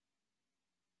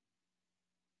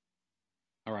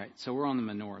 All right, so we're on the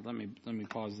menorah. Let me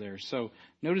pause there. So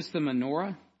notice the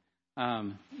menorah,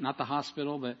 not the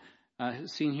hospital, but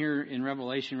seen here in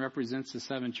Revelation represents the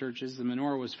 7 churches. The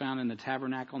menorah was found in the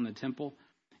tabernacle in the temple.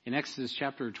 In Exodus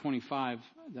chapter 25,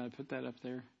 did I put that up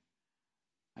there?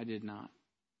 I did not.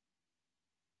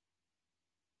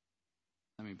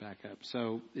 Let me back up.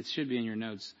 So it should be in your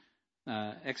notes.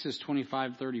 Exodus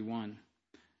 25:31.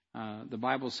 The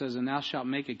Bible says, "And thou shalt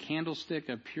make a candlestick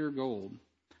of pure gold.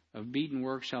 Of beaten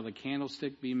work shall the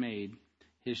candlestick be made.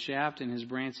 His shaft and his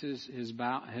branches, his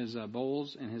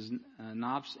bowls and his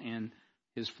knops and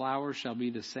his flowers shall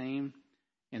be the same.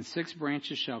 And 6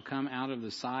 branches shall come out of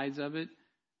the sides of it.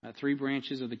 3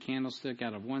 branches of the candlestick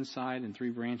out of one side, and 3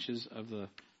 branches of the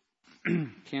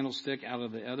candlestick out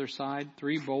of the other side.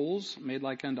 3 bowls made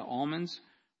like unto almonds,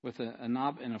 with a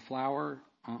knob and a flower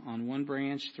on one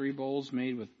branch. 3 bowls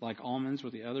made with like almonds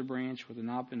with the other branch, with a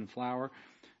knob and a flower.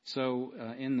 So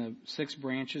in the 6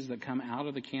 branches that come out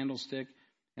of the candlestick,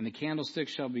 and the candlestick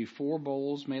shall be 4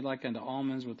 bowls made like unto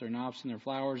almonds with their knops and their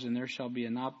flowers, and there shall be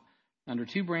a knop under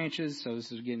 2 branches." So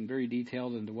this is getting very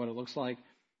detailed into what it looks like.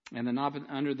 "And the knop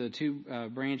under the 2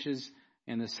 branches,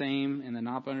 and the same, and the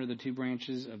knop under the 2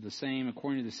 branches of the same,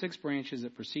 according to the 6 branches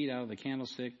that proceed out of the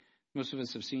candlestick." Most of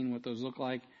us have seen what those look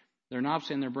like. "Their knops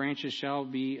and their branches shall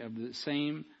be of the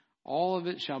same. All of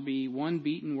it shall be one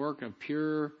beaten work of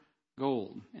pure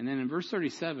gold." And then in verse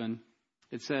 37,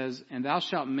 it says, "And thou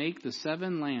shalt make the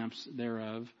 7 lamps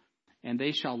thereof, and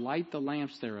they shall light the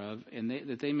lamps thereof, and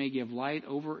that they may give light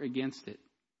over against it.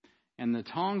 And the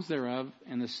tongs thereof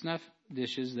and the snuff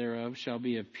dishes thereof shall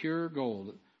be of pure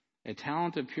gold. A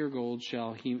talent of pure gold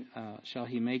shall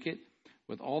he make it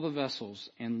with all the vessels.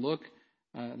 And look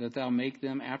that thou make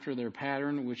them after their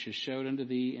pattern, which is showed unto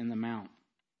thee in the mount."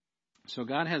 So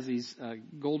God has these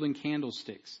golden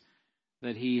candlesticks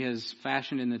that he has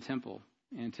fashioned in the temple.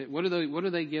 And what do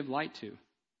they give light to?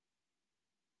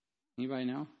 Anybody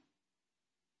know?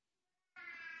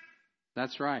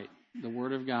 That's right, the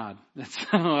Word of God.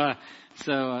 The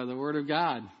Word of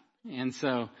God. And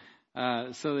so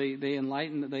they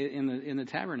enlighten in the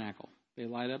tabernacle. They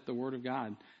light up the Word of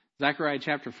God. Zechariah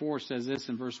chapter 4 says this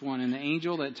in verse 1, "And the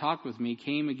angel that talked with me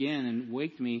came again and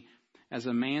waked me as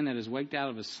a man that is waked out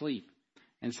of a sleep,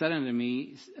 and said unto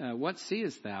me, What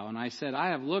seest thou? And I said, I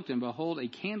have looked, and behold, a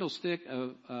candlestick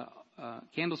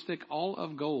all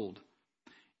of gold,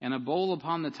 and a bowl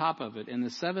upon the top of it, and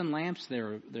the 7 lamps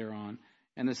thereon,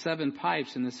 and the 7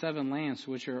 pipes, and the 7 lamps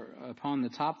which are upon the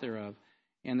top thereof,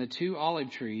 and the 2 olive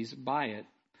trees by it,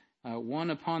 one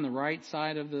upon the right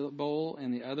side of the bowl,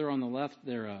 and the other on the left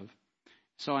thereof.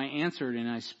 So I answered, and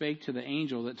I spake to the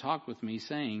angel that talked with me,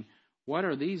 saying, What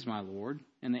are these, my Lord?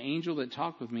 And the angel that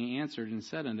talked with me answered and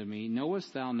said unto me,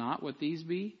 Knowest thou not what these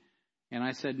be? And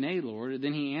I said, Nay, Lord.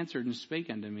 Then he answered and spake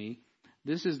unto me,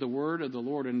 This is the word of the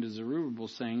Lord unto Zerubbabel,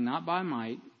 saying, Not by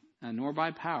might, nor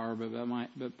by power,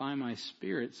 but by my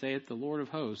spirit, saith the Lord of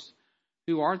hosts.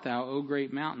 Who art thou, O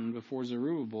great mountain, before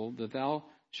Zerubbabel, that thou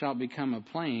shalt become a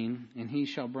plain? And he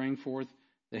shall bring forth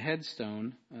the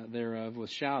headstone thereof with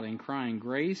shouting, crying,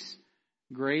 Grace,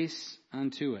 grace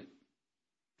unto it.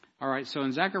 All right, so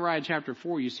in Zechariah chapter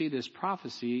 4, you see this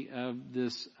prophecy of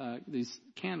the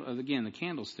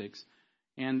candlesticks.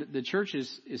 And the church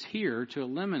is here to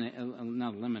illuminate,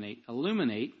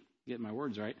 get my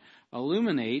words right,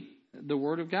 illuminate the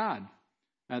Word of God.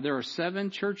 There are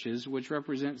 7 churches which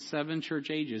represent 7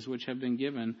 church ages which have been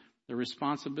given the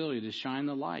responsibility to shine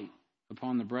the light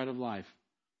upon the bread of life.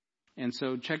 And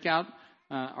so check out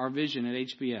our vision at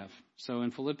HBF. So in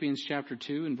Philippians chapter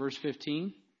 2 and verse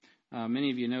 15,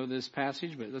 many of you know this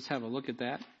passage, but let's have a look at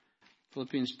that.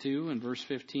 Philippians 2 and verse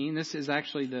 15. This is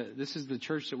the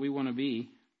church that we want to be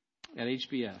at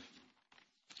HBF.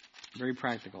 Very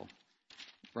practical.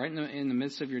 Right in the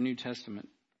midst of your New Testament.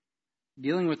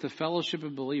 Dealing with the fellowship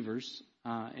of believers.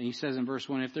 And he says in verse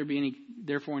 1, If there be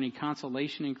therefore any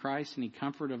consolation in Christ, any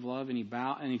comfort of love,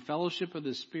 any fellowship of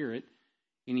the Spirit,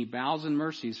 any bowels and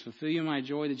mercies, fulfill you my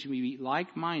joy, that you may be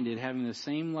like-minded, having the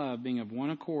same love, being of one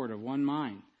accord, of one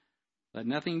mind. Let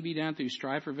nothing be done through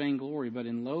strife or vainglory, but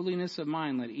in lowliness of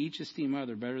mind let each esteem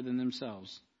other better than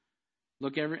themselves.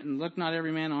 Look not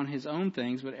every man on his own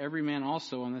things, but every man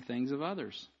also on the things of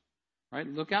others. Right?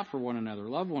 Look out for one another.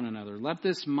 Love one another. Let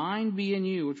this mind be in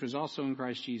you, which was also in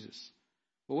Christ Jesus.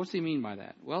 Well, what's he mean by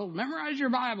that? Well, memorize your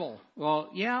Bible. Well,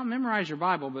 yeah, memorize your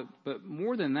Bible, but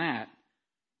more than that,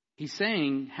 he's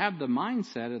saying have the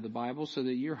mindset of the Bible so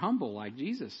that you're humble like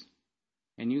Jesus.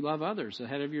 And you love others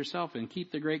ahead of yourself and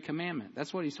keep the great commandment.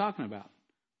 That's what he's talking about.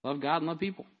 Love God and love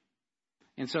people.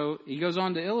 And so he goes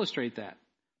on to illustrate that.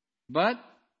 But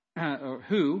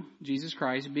who, Jesus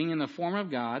Christ, being in the form of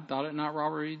God, thought it not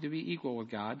robbery to be equal with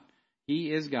God.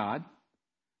 He is God.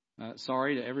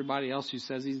 Sorry to everybody else who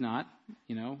says he's not.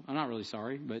 I'm not really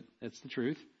sorry, but that's the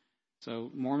truth.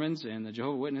 So Mormons and the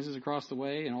Jehovah's Witnesses across the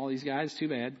way and all these guys, too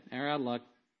bad. They're out of luck.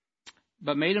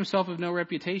 But made himself of no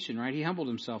reputation, right? He humbled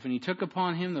himself, and he took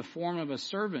upon him the form of a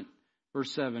servant,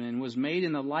 verse 7, and was made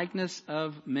in the likeness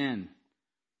of men.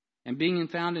 And being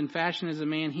found in fashion as a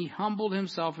man, he humbled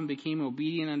himself and became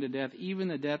obedient unto death, even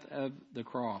the death of the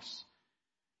cross.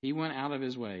 He went out of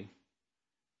his way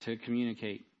to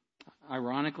communicate.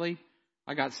 Ironically,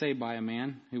 I got saved by a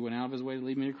man who went out of his way to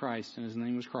lead me to Christ, and his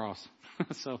name was Cross.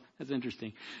 So that's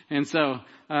interesting. And so,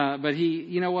 but he,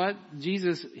 you know what?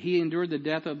 Jesus, he endured the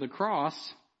death of the cross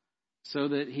so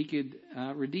that he could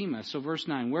redeem us. So verse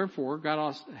 9, wherefore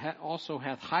God also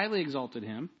hath highly exalted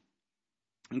him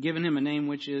and given him a name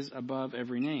which is above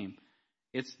every name.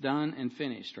 It's done and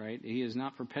finished, right? He is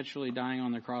not perpetually dying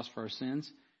on the cross for our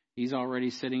sins. He's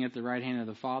already sitting at the right hand of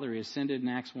the Father. He ascended in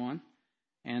Acts 1.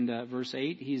 And verse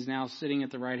 8, he's now sitting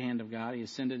at the right hand of God. He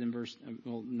ascended in verse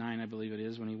 9, I believe it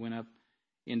is, when he went up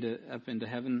into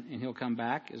heaven, and he'll come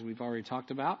back, as we've already talked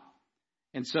about.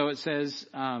 And so it says,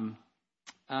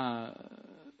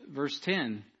 verse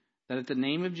 10, that at the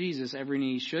name of Jesus, every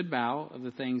knee should bow of the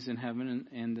things in heaven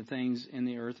and the things in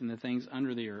the earth and the things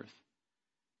under the earth.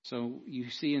 So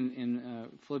you see in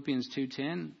Philippians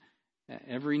 2:10,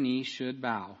 every knee should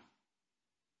bow.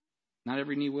 Not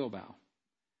every knee will bow.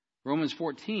 Romans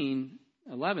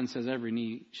 14:11 says every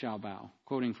knee shall bow,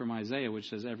 quoting from Isaiah, which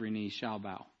says every knee shall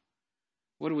bow.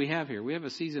 What do we have here? We have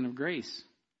a season of grace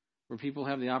where people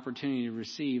have the opportunity to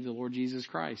receive the Lord Jesus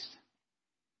Christ.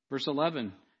 Verse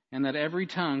 11, and that every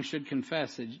tongue should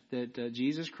confess that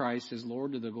Jesus Christ is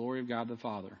Lord to the glory of God the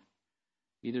Father.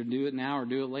 Either do it now or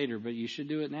do it later, but you should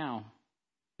do it now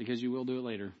because you will do it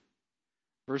later.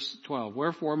 Verse 12,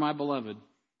 wherefore, my beloved,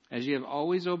 as ye have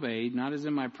always obeyed, not as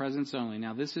in my presence only.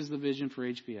 Now, this is the vision for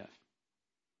HBF.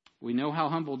 We know how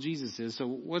humble Jesus is, so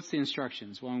what's the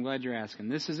instructions? Well, I'm glad you're asking.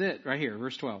 This is it right here,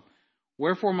 verse 12.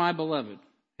 Wherefore, my beloved,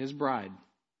 his bride,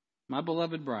 my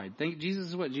beloved bride. Jesus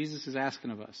is what Jesus is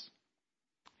asking of us.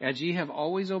 As ye have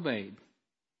always obeyed,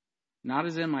 not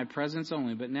as in my presence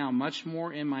only, but now much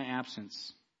more in my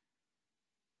absence.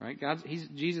 Right?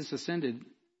 Jesus ascended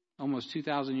almost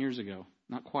 2,000 years ago.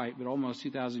 Not quite, but almost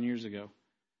 2,000 years ago.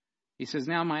 He says,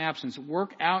 now in my absence,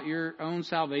 work out your own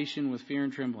salvation with fear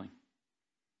and trembling.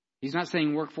 He's not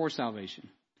saying work for salvation.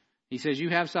 He says you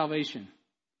have salvation,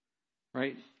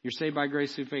 right? You're saved by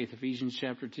grace through faith, Ephesians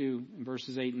chapter 2, and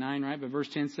verses 8 and 9, right? But verse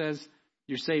 10 says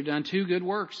you're saved unto good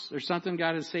works. There's something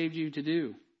God has saved you to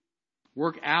do.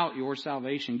 Work out your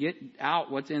salvation. Get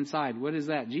out what's inside. What is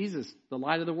that? Jesus, the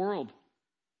light of the world.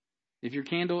 If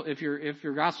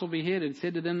your gospel be hid, it's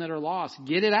hid to them that are lost.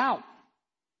 Get it out.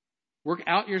 Work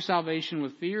out your salvation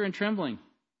with fear and trembling.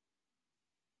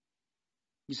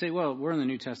 You say, well, we're in the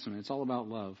New Testament. It's all about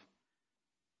love.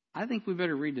 I think we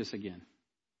better read this again.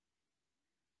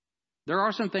 There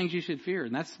are some things you should fear,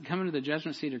 and that's coming to the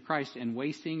judgment seat of Christ and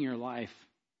wasting your life.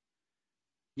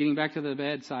 Getting back to the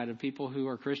bedside of people who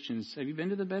are Christians. Have you been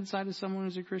to the bedside of someone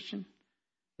who's a Christian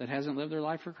that hasn't lived their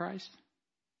life for Christ?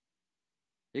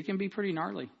 It can be pretty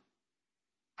gnarly.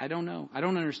 I don't know. I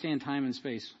don't understand time and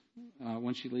space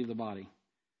once you leave the body.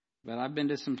 But I've been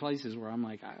to some places where I'm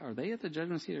like, are they at the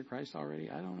judgment seat of Christ already?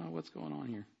 I don't know what's going on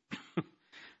here.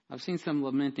 I've seen some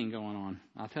lamenting going on.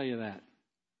 I'll tell you that.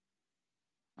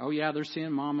 Oh, yeah, they're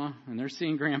seeing Mama and they're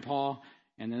seeing Grandpa.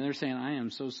 And then they're saying, I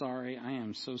am so sorry. I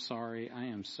am so sorry. I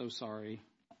am so sorry.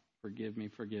 Forgive me,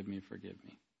 forgive me, forgive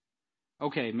me.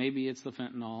 Okay, maybe it's the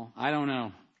fentanyl. I don't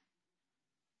know.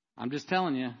 I'm just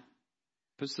telling you.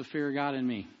 Puts the fear of God in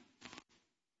me.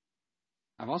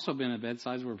 I've also been at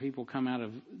bedsides where people come out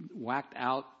of whacked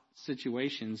out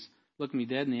situations, look me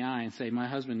dead in the eye and say, my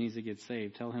husband needs to get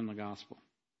saved. Tell him the gospel.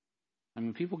 I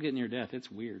mean, people get near death.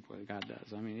 It's weird what God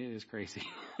does. I mean, it is crazy.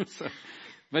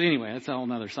 But anyway, that's a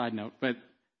whole other side note. But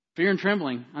fear and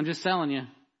trembling, I'm just telling you,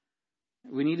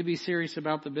 we need to be serious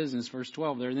about the business. Verse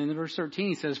 12 there. And then in verse 13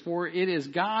 he says, for it is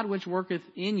God which worketh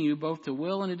in you both to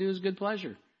will and to do his good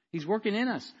pleasure. He's working in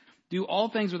us. Do all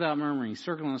things without murmuring.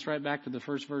 Circling us right back to the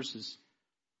first verses.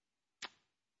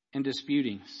 And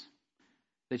disputings,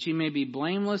 that ye may be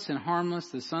blameless and harmless,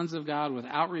 the sons of God,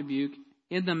 without rebuke,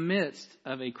 in the midst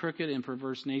of a crooked and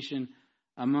perverse nation,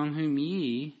 among whom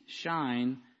ye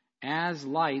shine as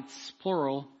lights,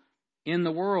 plural, in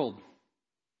the world.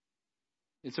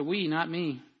 It's a we, not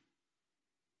me.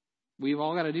 We've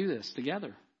all got to do this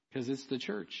together, because it's the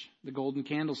church, the golden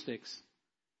candlesticks.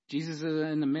 Jesus is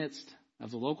in the midst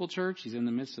of the local church. He's in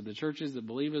the midst of the churches that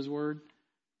believe his word.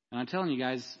 And I'm telling you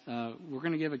guys, we're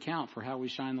going to give account for how we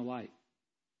shine the light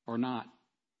or not.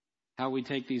 How we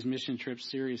take these mission trips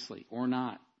seriously or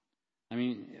not. I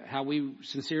mean, how we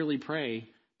sincerely pray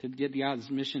to get God's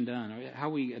mission done. How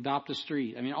we adopt a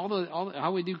street. I mean,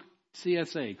 how we do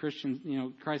CSA,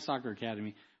 Christian, Christ Soccer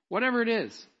Academy. Whatever it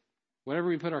is. Whatever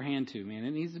we put our hand to,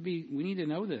 man. We need to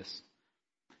know this.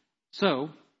 So,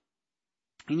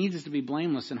 he needs us to be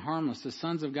blameless and harmless, the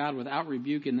sons of God without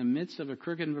rebuke in the midst of a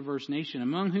crooked and perverse nation,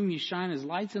 among whom you shine as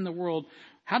lights in the world.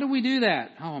 How do we do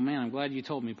that? Oh man, I'm glad you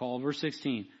told me, Paul. Verse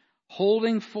 16.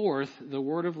 Holding forth the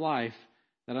word of life,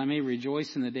 that I may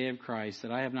rejoice in the day of Christ,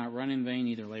 that I have not run in vain,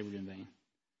 neither labored in vain.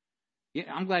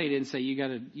 Yeah, I'm glad he didn't say you got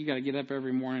to get up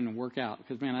every morning and work out,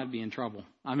 because man, I'd be in trouble.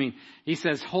 I mean, he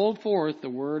says, hold forth the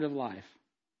word of life.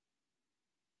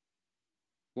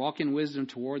 Walk in wisdom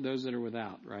toward those that are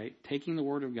without, right? Taking the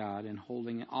word of God and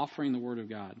offering the word of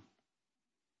God.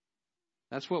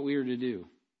 That's what we are to do.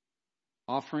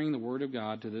 Offering the word of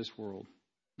God to this world.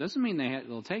 Doesn't mean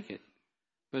they'll take it,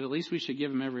 but at least we should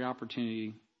give them every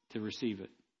opportunity to receive it.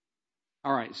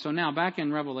 All right, so now back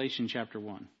in Revelation chapter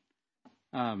 1,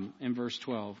 in verse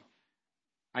 12.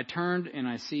 I turned and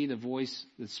I see the voice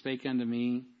that spake unto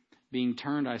me. Being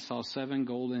turned, I saw 7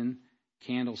 golden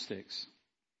candlesticks.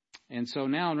 And so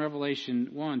now in Revelation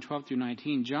 1, 12 through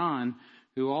 19, John,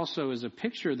 who also is a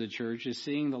picture of the church, is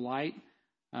seeing the light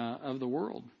of the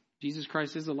world. Jesus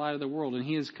Christ is the light of the world, and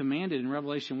he is commanded in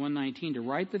Revelation 1:19 to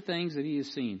write the things that he has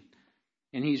seen.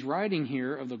 And he's writing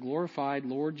here of the glorified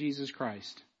Lord Jesus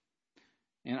Christ.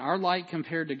 And our light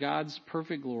compared to God's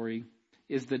perfect glory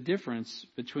is the difference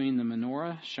between the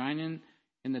menorah shining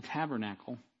in the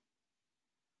tabernacle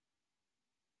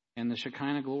and the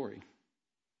Shekinah glory.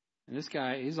 And this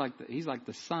guy, he's like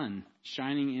the sun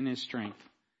shining in his strength.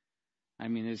 I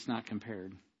mean, it's not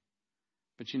compared.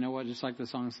 But you know what? Just like the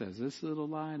song says, this little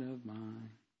light of mine.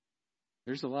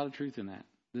 There's a lot of truth in that.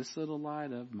 This little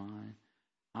light of mine,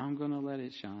 I'm going to let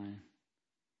it shine.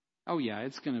 Oh yeah,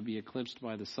 it's going to be eclipsed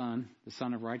by the Son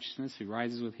of righteousness who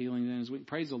rises with healing in his wings.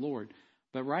 Praise the Lord.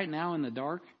 But right now in the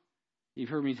dark, you've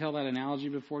heard me tell that analogy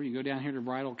before. You go down here to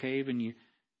Bridal Cave and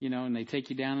and they take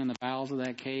you down in the bowels of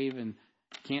that cave and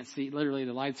can't see, literally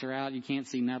the lights are out, you can't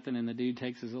see nothing, and the dude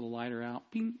takes his little lighter out,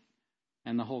 ping,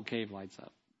 and the whole cave lights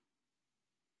up.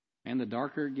 And the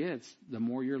darker it gets, the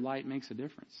more your light makes a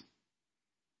difference.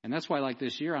 And that's why, like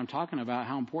this year, I'm talking about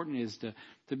how important it is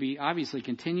to be, obviously,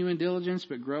 continue in diligence,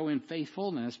 but grow in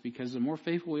faithfulness, because the more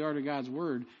faithful we are to God's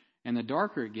word, and the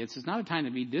darker it gets, it's not a time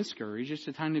to be discouraged, it's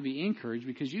a time to be encouraged,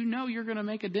 because you know you're going to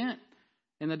make a dent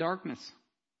in the darkness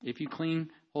if you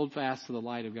hold fast to the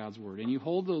light of God's word. And you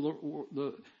hold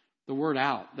the word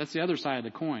out. That's the other side of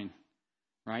the coin,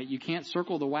 right? You can't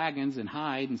circle the wagons and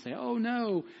hide and say, oh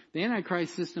no, the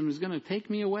Antichrist system is going to take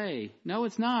me away. No,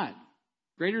 it's not.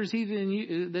 Greater is he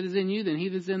that is in you than he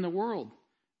that's in the world.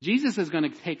 Jesus is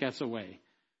going to take us away.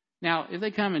 Now, if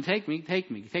they come and take me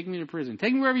to prison,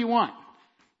 take me wherever you want.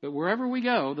 But wherever we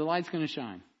go, the light's going to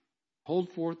shine. Hold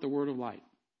forth the word of light.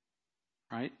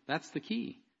 Right? That's the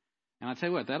key. And I tell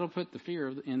you what, that'll put the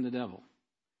fear in the devil.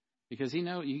 Because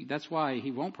that's why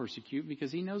he won't persecute,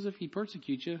 because he knows if he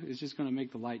persecutes you, it's just going to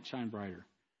make the light shine brighter.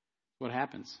 What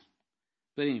happens?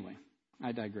 But anyway,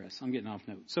 I digress. I'm getting off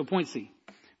note. So point C.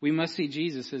 We must see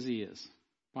Jesus as he is.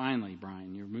 Finally,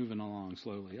 Brian, you're moving along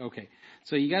slowly. Okay.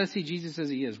 So you got to see Jesus as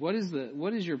he is. What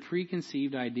is your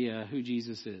preconceived idea who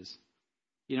Jesus is?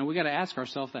 We got to ask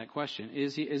ourselves that question.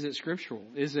 Is it scriptural?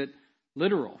 Is it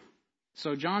literal?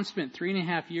 So John spent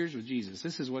 3.5 years with Jesus.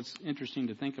 This is what's interesting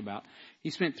to think about. He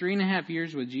spent 3.5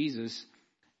 years with Jesus,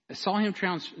 saw him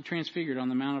transfigured on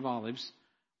the Mount of Olives,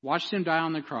 watched him die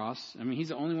on the cross. I mean, he's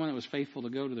the only one that was faithful to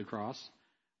go to the cross,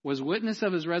 was witness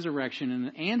of his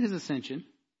resurrection and his ascension.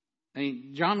 I mean,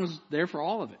 John was there for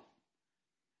all of it.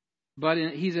 But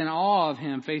he's in awe of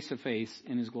him face to face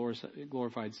in his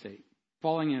glorified state.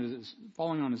 Falling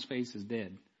on his face is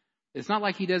dead. It's not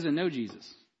like he doesn't know Jesus.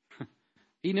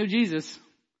 He knew Jesus,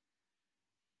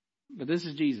 but this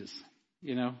is Jesus.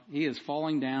 He is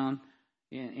falling down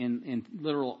in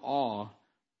literal awe.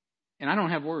 And I don't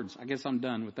have words. I guess I'm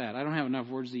done with that. I don't have enough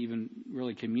words to even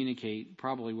really communicate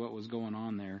probably what was going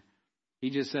on there. He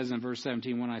just says in verse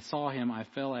 17, when I saw him, I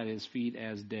fell at his feet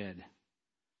as dead.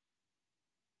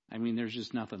 I mean, there's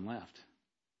just nothing left.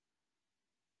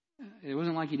 It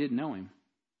wasn't like he didn't know him.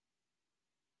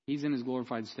 He's in his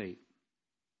glorified state.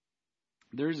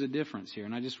 There's a difference here,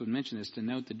 and I just would mention this to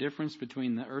note the difference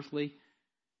between the earthly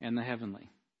and the heavenly.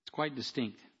 It's quite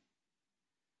distinct.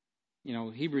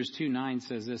 Hebrews 2:9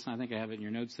 says this, and I think I have it in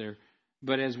your notes there.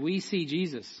 But as we see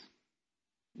Jesus.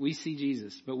 But we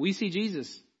see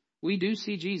Jesus. We do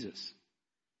see Jesus.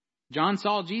 John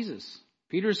saw Jesus.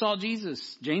 Peter saw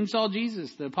Jesus. James saw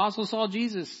Jesus. The apostles saw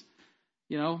Jesus.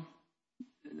 You know,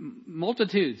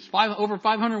 multitudes, over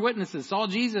 500 witnesses saw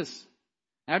Jesus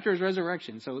after his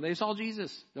resurrection. So they saw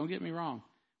Jesus. Don't get me wrong.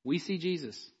 We see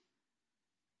Jesus.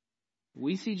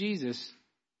 We see Jesus,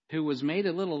 who was made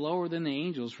a little lower than the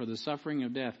angels for the suffering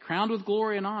of death, crowned with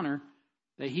glory and honor,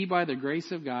 that he by the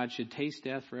grace of God should taste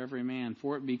death for every man.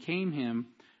 For it became him,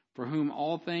 for whom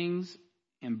all things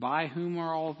and by whom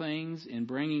are all things, in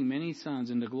bringing many sons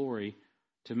into glory,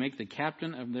 to make the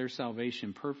captain of their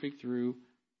salvation perfect through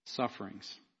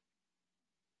sufferings.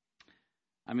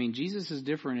 I mean, Jesus is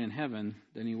different in heaven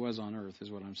than he was on earth, is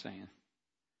what I'm saying,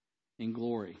 in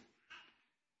glory.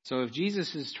 So if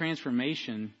Jesus'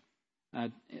 transformation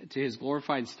to his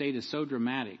glorified state is so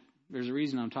dramatic, there's a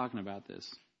reason I'm talking about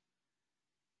this.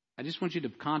 I just want you to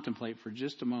contemplate for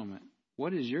just a moment,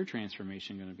 what is your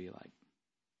transformation going to be like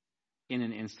in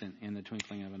an instant, in the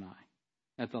twinkling of an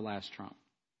eye, at the last trump,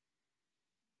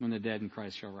 when the dead in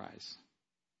Christ shall rise?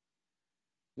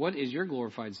 What is your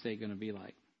glorified state going to be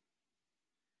like?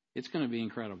 It's going to be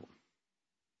incredible.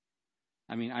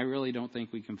 I mean, I really don't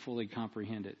think we can fully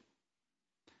comprehend it,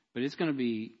 but it's going to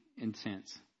be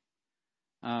intense.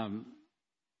 1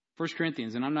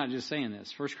 Corinthians, and I'm not just saying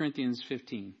this, 1 Corinthians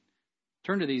 15.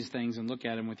 Turn to these things and look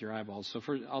at them with your eyeballs. So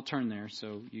first, I'll turn there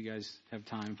so you guys have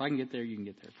time. If I can get there, you can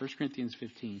get there. 1 Corinthians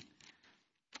 15.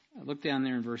 Look down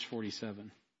there in verse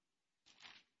 47.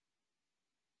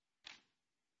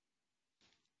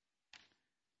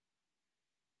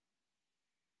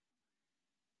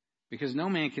 Because no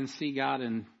man can see God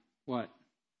and what?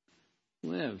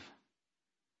 Live.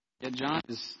 Yet John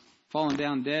is fallen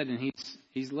down dead and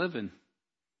he's living.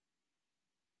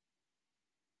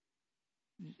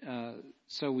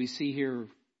 So we see here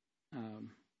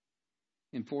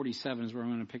in 47 is where I'm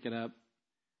going to pick it up.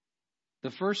 The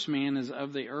first man is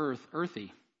of the earth,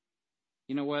 earthy.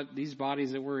 You know what? These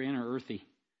bodies that we're in are earthy.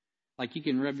 Like you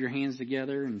can rub your hands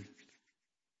together and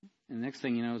the next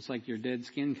thing you know, it's like your dead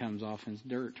skin comes off and it's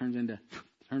dirt, turns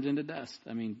into dust.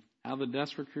 I mean, how the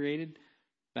dust were created,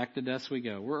 back to dust we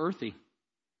go. We're earthy.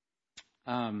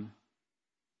 The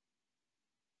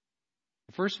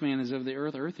first man is of the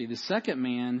earth, earthy. The second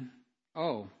man,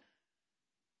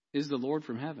 is the Lord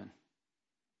from heaven.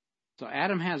 So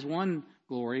Adam has one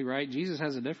glory, right? Jesus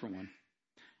has a different one.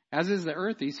 As is the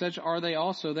earthy, such are they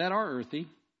also that are earthy,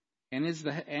 and as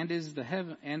is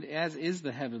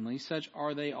the heavenly, such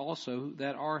are they also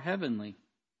that are heavenly.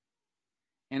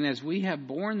 And as we have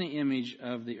borne the image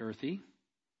of the earthy,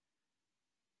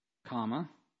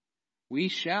 we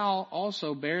shall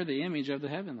also bear the image of the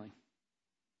heavenly.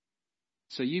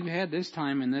 So you've had this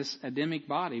time in this Adamic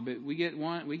body, but we get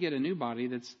a new body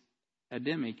that's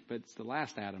Adamic, but it's the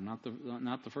last Adam,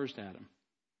 not the first Adam.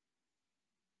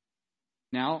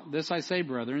 Now, this I say,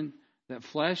 brethren, that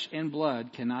flesh and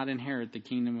blood cannot inherit the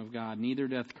kingdom of God, neither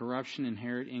doth corruption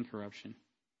inherit incorruption.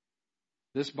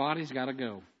 This body's got to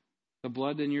go. The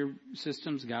blood in your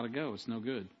system's got to go. It's no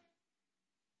good.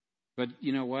 But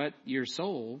you know what? Your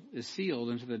soul is sealed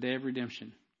into the day of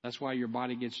redemption. That's why your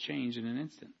body gets changed in an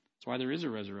instant. That's why there is a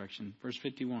resurrection. Verse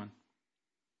 51.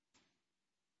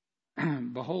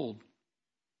 Behold,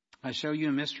 I show you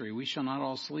a mystery. We shall not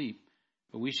all sleep,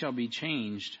 but we shall be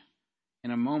changed in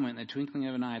a moment, in the twinkling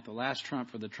of an eye, at the last trump.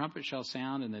 For the trumpet shall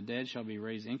sound, and the dead shall be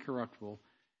raised incorruptible,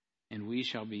 and we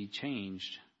shall be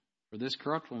changed. For this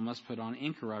corruptible must put on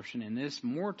incorruption, and this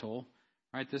mortal,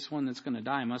 right, this one that's going to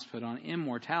die, must put on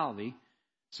immortality.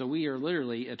 So we are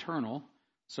literally eternal.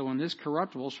 So when this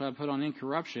corruptible shall have put on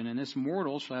incorruption, and this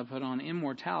mortal shall have put on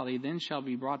immortality, then shall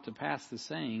be brought to pass the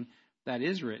saying that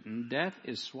is written, death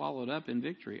is swallowed up in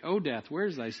victory. O death, where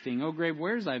is thy sting? O grave,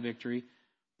 where is thy victory?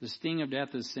 The sting of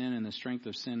death is sin, and the strength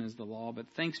of sin is the law. But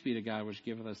thanks be to God, which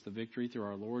giveth us the victory through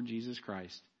our Lord Jesus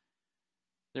Christ.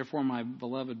 Therefore, my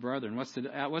beloved brethren, what's the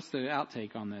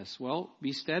outtake on this? Well,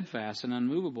 be steadfast and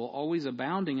unmovable, always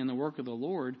abounding in the work of the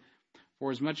Lord,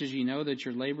 for as much as ye know that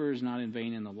your labor is not in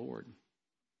vain in the Lord.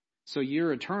 So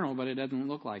you're eternal, but it doesn't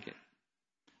look like it.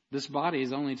 This body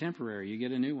is only temporary. You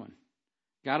get a new one.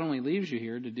 God only leaves you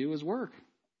here to do his work.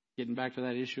 Getting back to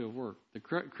that issue of work. The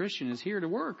Christian is here to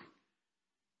work.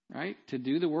 Right? To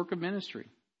do the work of ministry.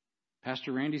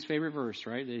 Pastor Randy's favorite verse,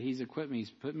 right? That he's equipped me. He's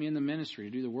put me in the ministry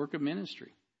to do the work of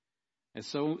ministry. It's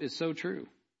so true.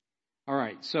 All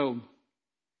right. So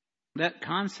that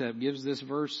concept gives this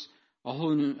verse a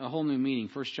whole new meaning.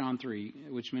 1 John 3,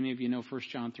 which many of you know 1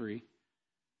 John 3.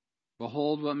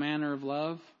 Behold, what manner of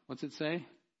love, what's it say?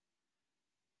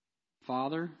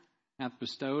 Father hath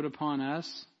bestowed upon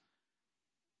us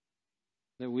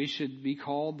that we should be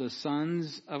called the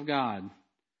sons of God.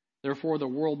 Therefore the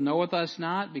world knoweth us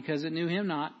not, because it knew him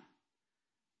not.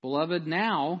 Beloved,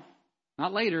 now,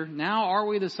 not later, now are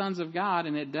we the sons of God,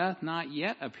 and it doth not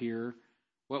yet appear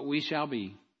what we shall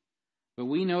be. But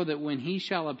we know that when he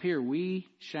shall appear, we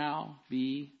shall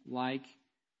be like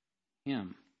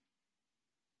him.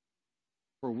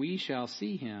 For we shall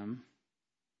see him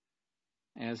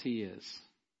as he is.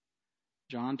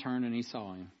 John turned and he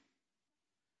saw him.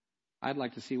 I'd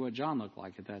like to see what John looked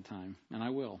like at that time, and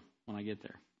I will when I get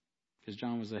there, because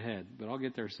John was ahead, but I'll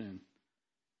get there soon.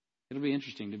 It'll be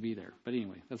interesting to be there. But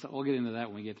anyway, we'll get into that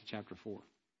when we get to chapter 4.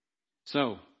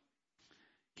 So,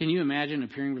 can you imagine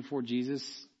appearing before Jesus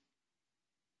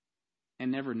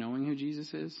and never knowing who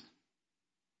Jesus is?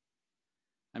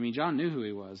 I mean, John knew who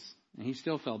he was, and he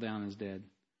still fell down as dead.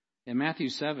 In Matthew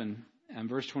 7, and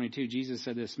verse 22, Jesus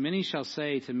said this, Many shall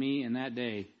say to me in that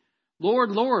day,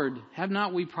 Lord, Lord, have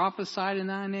not we prophesied in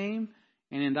thy name,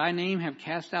 and in thy name have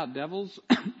cast out devils,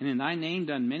 and in thy name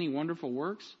done many wonderful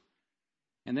works?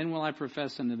 And then will I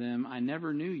profess unto them, I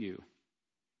never knew you.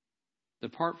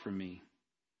 Depart from me,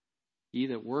 ye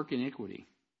that work iniquity.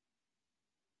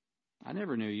 I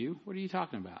never knew you. What are you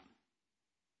talking about?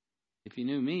 If you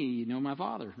knew me, you know my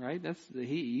Father, right?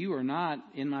 You are not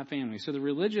in my family. So the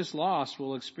religious lost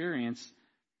will experience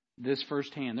this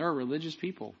firsthand. There are religious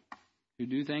people who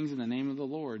do things in the name of the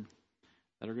Lord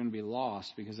that are going to be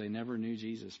lost because they never knew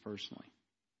Jesus personally.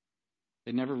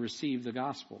 They never received the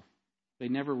gospel. They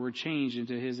never were changed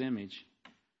into his image.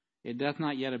 It doth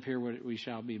not yet appear what we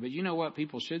shall be. But you know what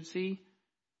people should see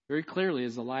very clearly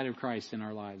is the light of Christ in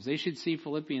our lives. They should see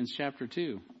Philippians chapter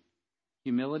 2.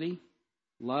 Humility,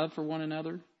 love for one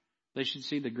another. They should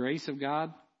see the grace of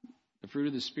God, the fruit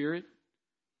of the Spirit.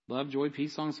 Love, joy,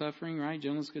 peace, long suffering, right?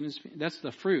 Gentleness, goodness. That's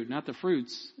the fruit, not the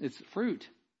fruits. It's fruit.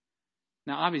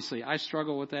 Now, obviously, I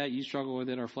struggle with that. You struggle with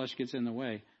it. Our flesh gets in the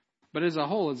way. But as a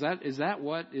whole, is that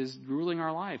what is ruling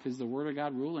our life? Is the Word of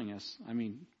God ruling us? I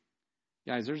mean,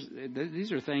 guys,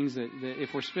 these are things that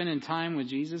if we're spending time with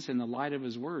Jesus in the light of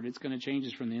his Word, it's going to change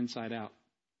us from the inside out.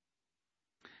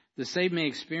 The saved may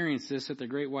experience this at the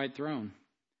great white throne.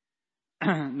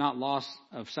 Not loss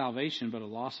of salvation, but a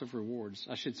loss of rewards.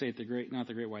 I should say not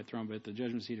the great white throne, but at the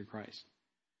judgment seat of Christ.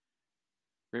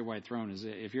 Great white throne is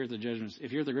if you're at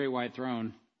the great white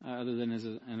throne, other than as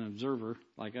an observer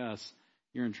like us,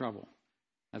 you're in trouble.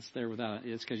 That's there without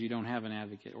it's because you don't have an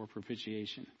advocate or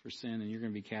propitiation for sin, and you're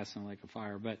going to be cast in the lake of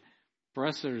fire. But for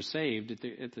us that are saved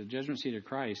at the judgment seat of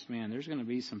Christ, man, there's going to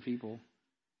be some people,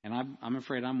 and I'm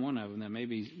afraid I'm one of them that may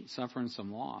be suffering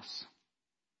some loss.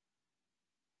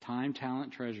 Time,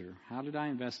 talent, treasure. How did I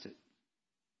invest it?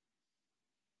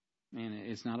 Man,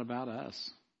 it's not about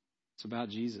us. It's about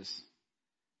Jesus.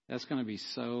 That's going to be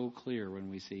so clear when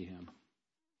we see him.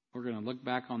 We're going to look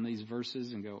back on these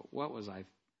verses and go, what was I?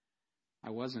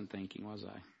 I wasn't thinking, was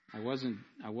I? I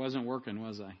wasn't working,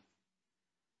 was I?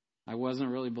 I wasn't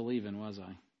really believing, was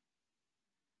I?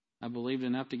 I believed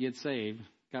enough to get saved,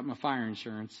 got my fire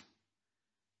insurance,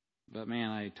 but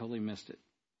man, I totally missed it.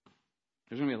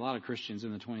 There's going to be a lot of Christians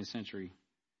in the 20th century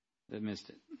that missed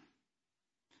it.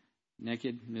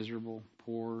 Naked, miserable,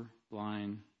 poor,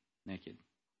 blind, naked.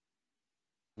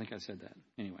 I think I said that.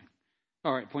 Anyway.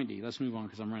 All right, point D. Let's move on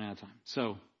because I'm running out of time.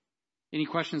 So, any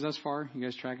questions thus far? You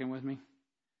guys tracking with me?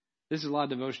 This is a lot of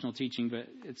devotional teaching, but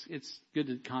it's good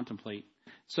to contemplate.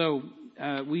 So,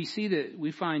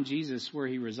 we find Jesus where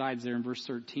he resides there in verse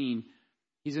 13.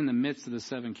 He's in the midst of the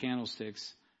 7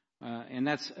 candlesticks. And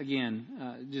that's,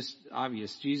 again, just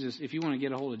obvious. Jesus, if you want to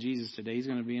get a hold of Jesus today, he's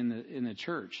going to be in the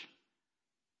church,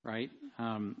 right?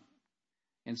 And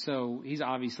so he's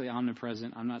obviously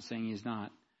omnipresent. I'm not saying he's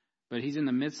not. But he's in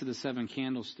the midst of the 7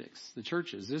 candlesticks, the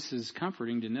churches. This is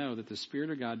comforting to know that the Spirit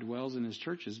of God dwells in his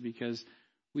churches because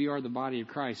we are the body of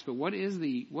Christ. But what is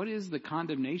the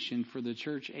condemnation for the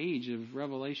church age of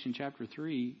Revelation chapter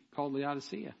 3 called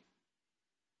Laodicea?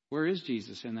 Where is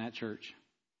Jesus in that church?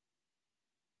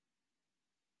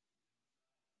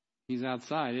 He's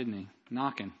outside, isn't he?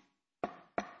 Knocking.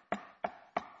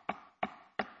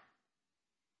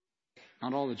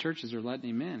 Not all the churches are letting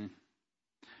him in.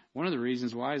 One of the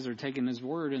reasons why is they're taking his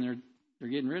word and they're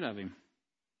getting rid of him.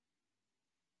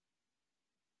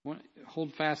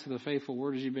 Hold fast to the faithful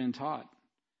word as you've been taught.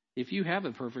 If you have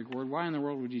the perfect word, why in the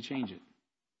world would you change it?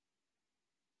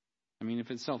 I mean,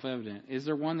 if it's self-evident. Is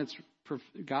there one that's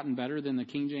gotten better than the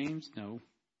King James? No.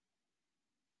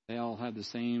 They all have the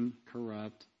same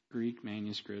corrupt Greek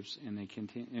manuscripts, and they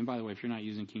continue. And by the way, if you're not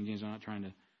using King James, I'm not trying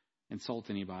to insult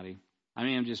anybody. I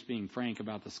mean, I'm just being frank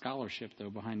about the scholarship, though,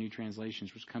 behind new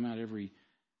translations, which come out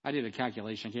I did a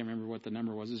calculation. I can't remember what the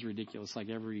number was. It's ridiculous. Like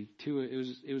every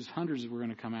 2, it was hundreds that were going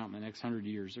to come out in the next 100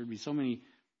 years. There'd be so many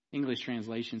English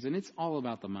translations, and it's all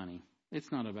about the money.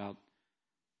 It's not about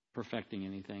perfecting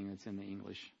anything that's in the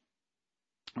English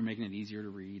or making it easier to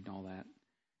read and all that.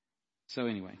 So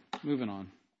anyway, moving on.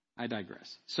 I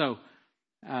digress. So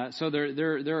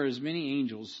there are as many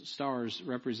angels, stars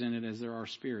represented as there are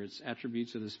spirits,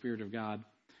 attributes of the Spirit of God.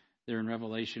 They're in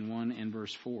Revelation 1 and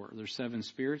verse 4. There's 7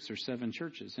 spirits, there's 7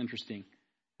 churches. Interesting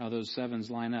how those 7s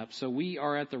line up. So we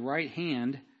are at the right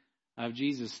hand of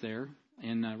Jesus there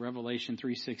in Revelation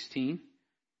 3:16.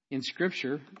 In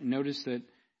Scripture, notice that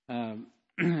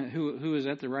who is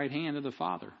at the right hand of the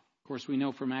Father. Of course, we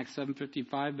know from Acts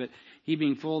 7:55, but he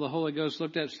being full of the Holy Ghost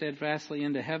looked up steadfastly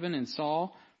into heaven and saw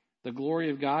the glory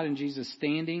of God and Jesus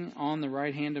standing on the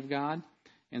right hand of God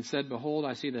and said, Behold,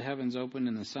 I see the heavens opened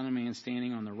and the Son of Man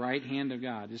standing on the right hand of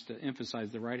God. Just to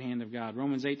emphasize the right hand of God.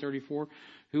 Romans 8:34,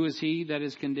 who is he that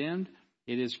is condemned?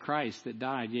 It is Christ that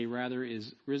died, yea, rather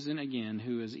is risen again,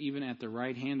 who is even at the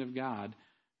right hand of God,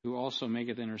 who also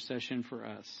maketh intercession for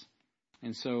us.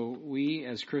 And so we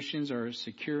as Christians are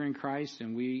secure in Christ,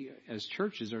 and we as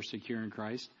churches are secure in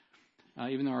Christ.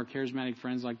 Even though our charismatic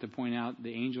friends like to point out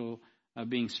the angel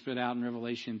being spit out in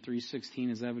Revelation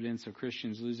 3:16 as evidence of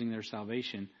Christians losing their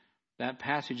salvation, that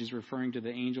passage is referring to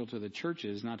the angel to the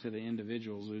churches, not to the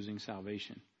individuals losing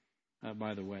salvation,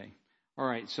 by the way. All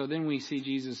right, so then we see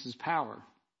Jesus' power.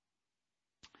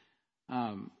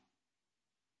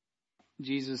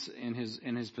 Jesus in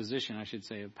his position, I should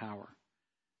say, of power.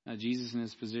 Jesus in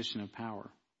his position of power.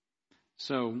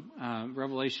 So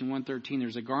Revelation 1:13,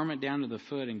 there's a garment down to the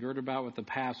foot and girt about with the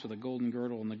paps with a golden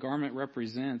girdle. And the garment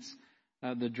represents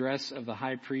the dress of the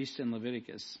high priest in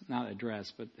Leviticus. Not a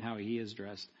dress, but how he is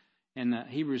dressed. In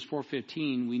Hebrews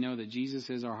 4:15, we know that Jesus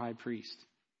is our high priest.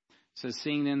 It says,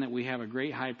 seeing then that we have a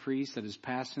great high priest that is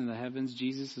passed into the heavens,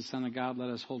 Jesus, the Son of God, let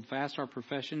us hold fast our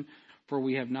profession. For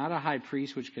we have not a high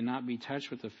priest which cannot be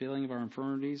touched with the feeling of our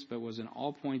infirmities, but was in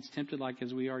all points tempted like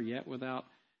as we are, yet without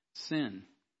sin.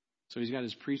 So he's got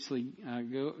his priestly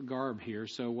garb here.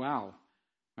 So wow,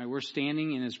 right, we're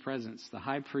standing in his presence. The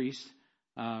high priest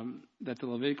that the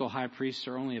Levitical high priests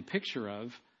are only a picture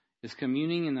of is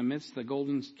communing in the midst of the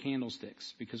golden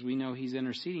candlesticks, because we know he's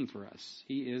interceding for us.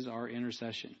 He is our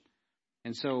intercession.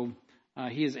 And so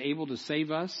he is able to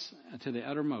save us to the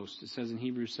uttermost. It says in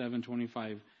Hebrews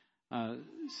 7:25,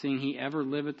 seeing he ever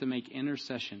liveth to make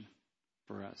intercession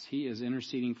for us. He is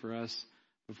interceding for us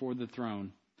before the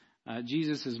throne.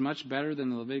 Jesus is much better than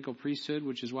the Levitical priesthood,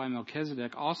 which is why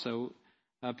Melchizedek also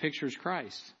pictures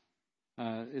Christ.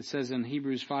 It says in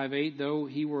Hebrews 5:8, though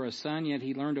he were a son, yet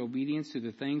he learned obedience to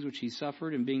the things which he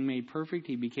suffered, and being made perfect,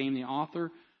 he became the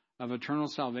author of eternal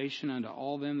salvation unto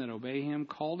all them that obey him,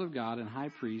 called of God and high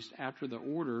priest after the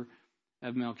order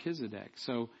of Melchizedek.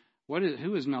 So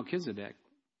who is Melchizedek?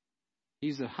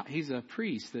 He's a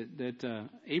priest that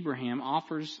Abraham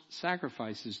offers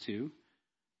sacrifices to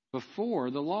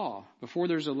before the law, before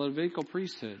there's a Levitical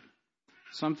priesthood.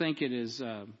 Some think it is,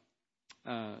 oh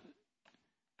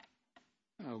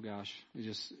gosh, it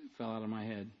just fell out of my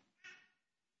head.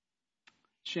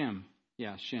 Shem,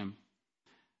 Shem,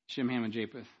 Ham, and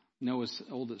Japheth, Noah's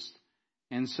oldest.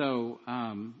 And so,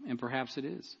 and perhaps it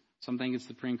is. Some think it's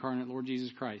the pre-incarnate Lord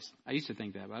Jesus Christ. I used to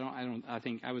think that, but I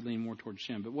think I would lean more towards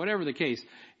Shem. But whatever the case,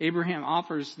 Abraham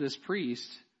offers this priest.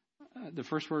 The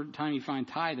first time you find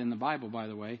tithe in the Bible, by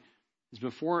the way, is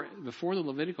before the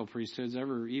Levitical priesthood is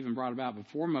ever even brought about.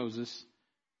 Before Moses,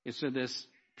 it's to this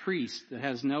priest that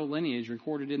has no lineage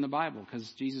recorded in the Bible,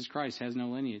 because Jesus Christ has no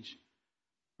lineage,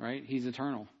 right? He's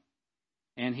eternal,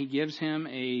 and he gives him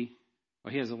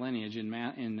he has a lineage in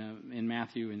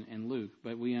Matthew and Luke,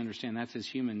 but we understand that's his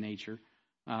human nature.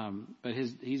 But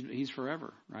he's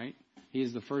forever, right? He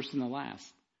is the first and the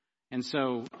last. And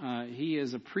so he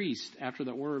is a priest after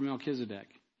the order of Melchizedek.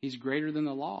 He's greater than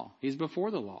the law. He's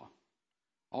before the law.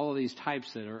 All of these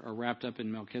types that are wrapped up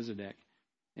in Melchizedek.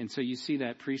 And so you see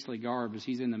that priestly garb as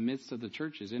he's in the midst of the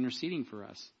churches, interceding for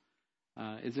us.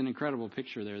 It's an incredible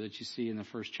picture there that you see in the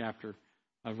first chapter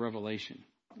of Revelation.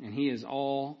 And he is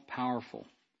all powerful.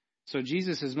 So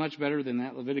Jesus is much better than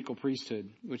that Levitical priesthood,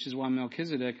 which is why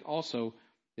Melchizedek also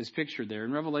is pictured there.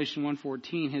 In Revelation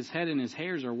 1:14, his head and his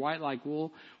hairs are white like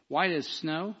wool, white as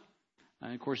snow.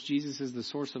 Of course, Jesus is the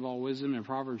source of all wisdom. In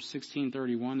Proverbs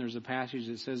 16:31, there's a passage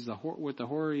that says, with the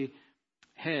hoary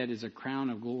head is a crown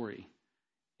of glory.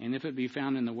 And if it be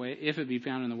found in the way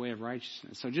of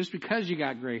righteousness. So just because you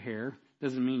got gray hair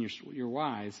doesn't mean you're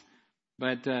wise.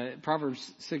 But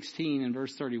Proverbs 16 and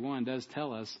verse 31 does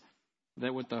tell us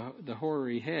that with the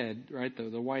hoary head, right,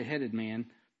 the white-headed man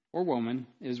or woman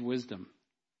is wisdom.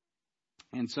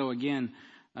 And so again,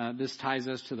 this ties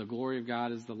us to the glory of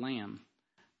God as the Lamb.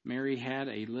 Mary had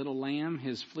a little lamb.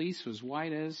 His fleece was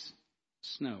white as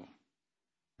snow.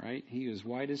 Right? He was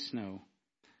white as snow.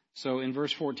 So in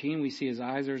verse 14, we see his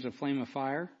eyes are as a flame of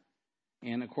fire.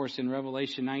 And, of course, in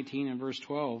Revelation 19 and verse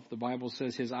 12, the Bible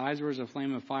says his eyes were as a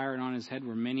flame of fire, and on his head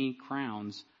were many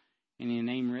crowns, and a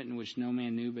name written which no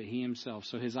man knew but he himself.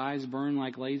 So his eyes burn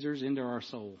like lasers into our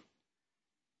soul.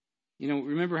 You know,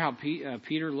 remember how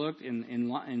Peter looked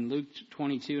in Luke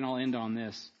 22, and I'll end on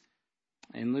this.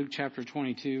 In Luke chapter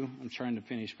 22, I'm trying to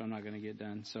finish, but I'm not going to get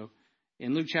done. So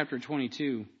in Luke chapter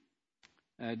 22,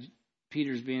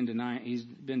 Peter's been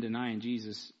denying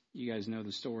Jesus. You guys know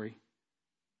the story.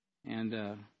 And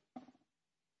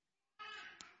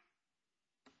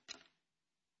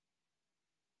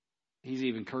he's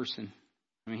even cursing.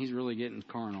 I mean, he's really getting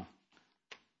carnal.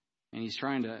 And he's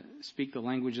trying to speak the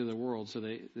language of the world so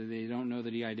they don't know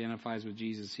that he identifies with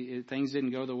Jesus. Things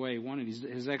didn't go the way he wanted.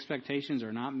 His expectations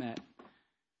are not met.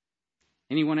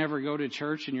 Anyone ever go to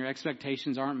church and your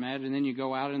expectations aren't met, and then you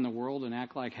go out in the world and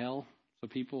act like hell so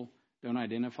people don't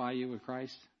identify you with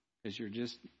Christ because you're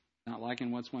just not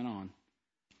liking what's went on?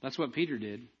 That's what Peter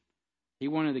did. He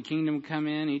wanted the kingdom to come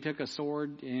in. He took a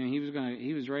sword and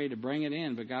he was ready to bring it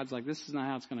in. But God's like, this is not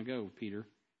how it's going to go, Peter.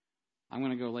 I'm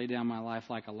going to go lay down my life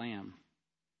like a lamb.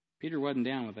 Peter wasn't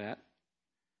down with that.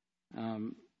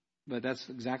 But that's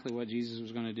exactly what Jesus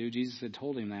was going to do. Jesus had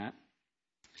told him that.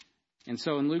 And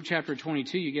so in Luke chapter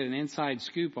 22, you get an inside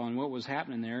scoop on what was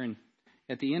happening there. And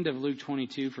at the end of Luke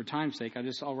 22, for time's sake,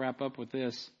 I'll wrap up with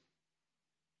this.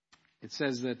 It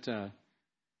says that,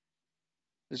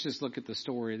 let's just look at the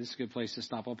story. This is a good place to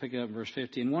stop. I'll pick it up in verse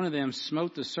 50. And one of them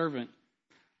smote the servant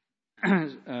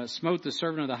of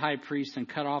the high priest and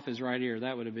cut off his right ear.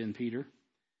 That would have been Peter.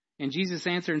 And Jesus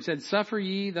answered and said, Suffer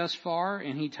ye thus far?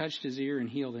 And he touched his ear and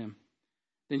healed him.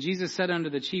 Then Jesus said unto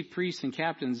the chief priests and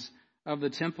captains of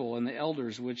the temple and the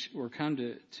elders which were come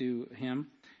to him,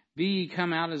 Be ye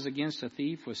come out as against a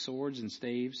thief with swords and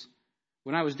staves?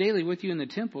 When I was daily with you in the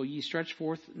temple, ye stretched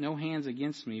forth no hands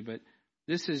against me, but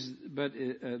this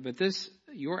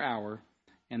your hour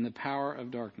and the power of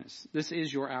darkness. This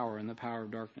is your hour and the power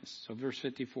of darkness. So verse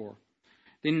 54.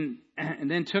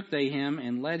 Then took they him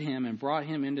and led him and brought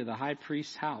him into the high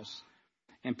priest's house.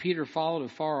 And Peter followed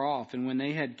afar off. And when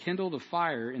they had kindled a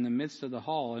fire in the midst of the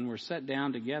hall and were set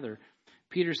down together,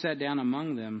 Peter sat down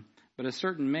among them. But a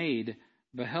certain maid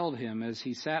beheld him as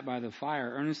he sat by the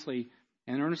fire earnestly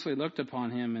looked upon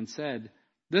him and said,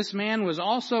 This man was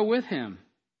also with him.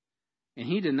 And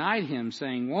he denied him,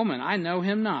 saying, Woman, I know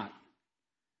him not.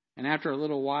 And after a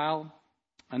little while,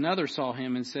 another saw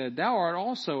him and said, Thou art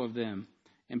also of them.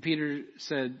 And Peter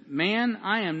said, Man,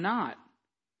 I am not.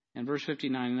 And verse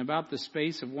 59, and about the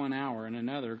space of 1 hour, and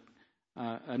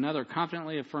another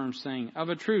confidently affirmed, saying, Of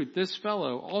a truth, this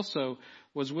fellow also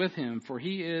was with him, for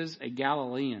he is a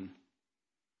Galilean.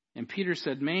 And Peter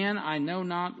said, Man, I know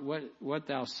not what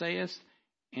thou sayest.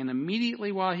 And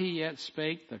immediately while he yet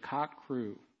spake, the cock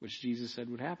crew, which Jesus said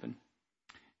would happen.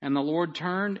 And the Lord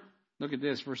turned, look at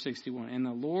this, verse 61. And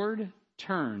the Lord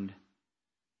turned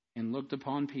and looked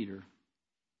upon Peter.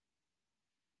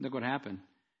 Look what happened.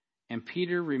 And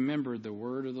Peter remembered the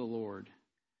word of the Lord,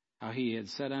 how he had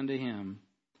said unto him,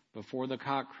 Before the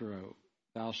cock crow,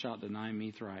 thou shalt deny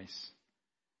me thrice.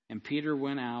 And Peter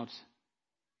went out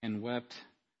and wept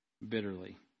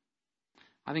bitterly.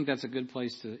 I think that's a good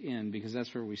place to end because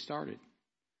that's where we started.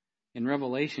 In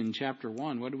Revelation chapter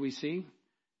 1, what do we see?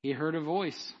 He heard a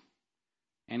voice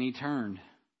and he turned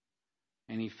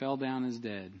and he fell down as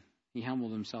dead. He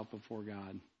humbled himself before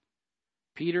God.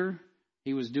 Peter,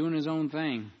 he was doing his own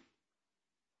thing,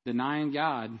 denying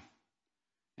God,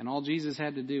 and all Jesus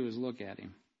had to do is look at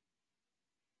him.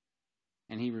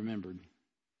 And he remembered.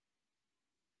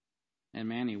 And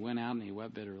man, he went out and he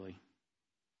wept bitterly.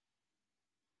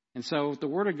 And so if the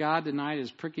Word of God tonight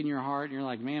is pricking your heart and you're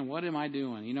like, man, what am I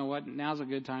doing? You know what? Now's a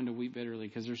good time to weep bitterly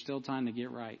because there's still time to get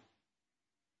right.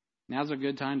 Now's a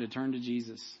good time to turn to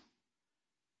Jesus.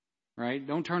 Right?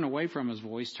 Don't turn away from His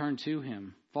voice. Turn to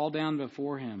Him. Fall down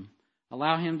before Him.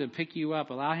 Allow Him to pick you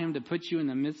up. Allow Him to put you in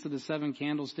the midst of the 7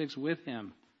 candlesticks with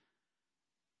Him.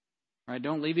 Right?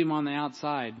 Don't leave Him on the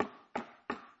outside.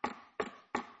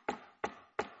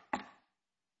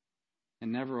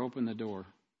 And never open the door.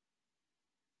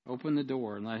 Open the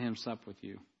door and let Him sup with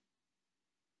you.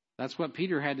 That's what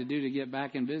Peter had to do to get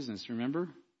back in business, remember?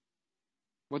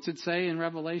 What's it say in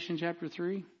Revelation chapter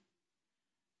 3?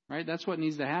 Right? That's what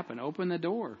needs to happen. Open the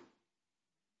door.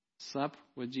 Sup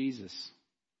with Jesus.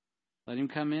 Let Him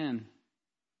come in.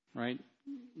 Right?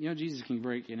 You know, Jesus can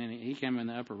break in any. He came in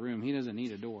the upper room. He doesn't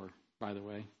need a door, by the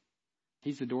way.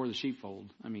 He's the door of the sheepfold.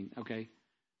 I mean, okay.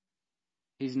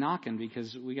 He's knocking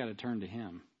because we got to turn to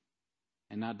Him.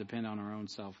 and not depend on our own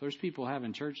self. There's people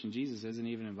having church and Jesus isn't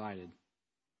even invited.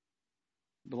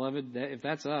 Beloved, if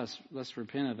that's us, let's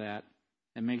repent of that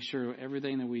and make sure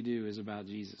everything that we do is about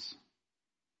Jesus,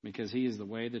 because he is the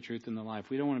way, the truth, and the life.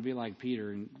 We don't want to be like Peter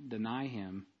and deny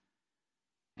him.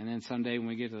 And then someday when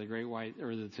we get to the great white,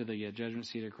 or to the judgment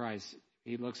seat of Christ,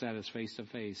 he looks at us face to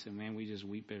face, and man, we just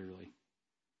weep bitterly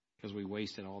because we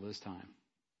wasted all this time.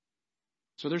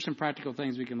 So there's some practical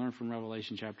things we can learn from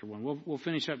Revelation chapter 1. We'll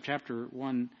finish up chapter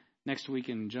 1 next week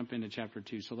and jump into chapter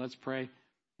 2. So let's pray,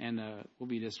 and we'll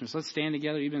be dismissed. Let's stand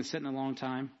together. You've been sitting a long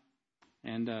time,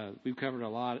 and we've covered a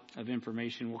lot of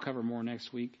information. We'll cover more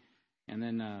next week, and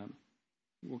then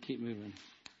we'll keep moving.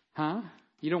 Huh?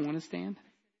 You don't want to stand?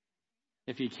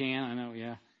 If you can, I know,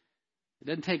 yeah. It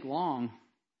doesn't take long.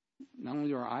 Not only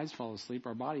do our eyes fall asleep,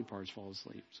 our body parts fall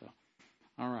asleep. So,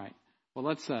 all right. Well,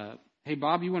 let's... Hey,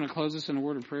 Bob, you want to close us in a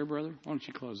word of prayer, brother? Why don't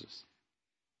you close us?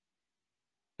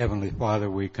 Heavenly Father,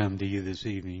 we come to you this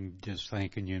evening just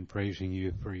thanking you and praising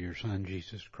you for your Son,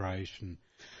 Jesus Christ. And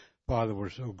Father, we're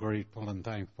so grateful and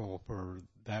thankful for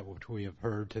that which we have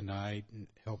heard tonight. And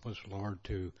help us, Lord,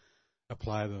 to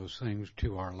apply those things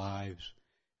to our lives.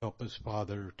 Help us,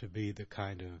 Father, to be the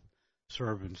kind of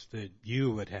servants that you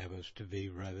would have us to be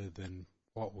rather than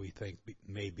what we think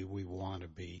maybe we want to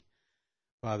be.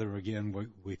 Father, again,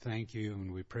 we thank you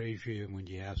and we praise you, and when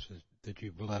you ask us that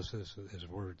you bless us as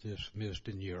we're dismissed,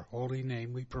 in your holy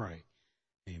name we pray.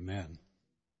 Amen.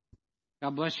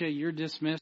 God bless you. You're dismissed.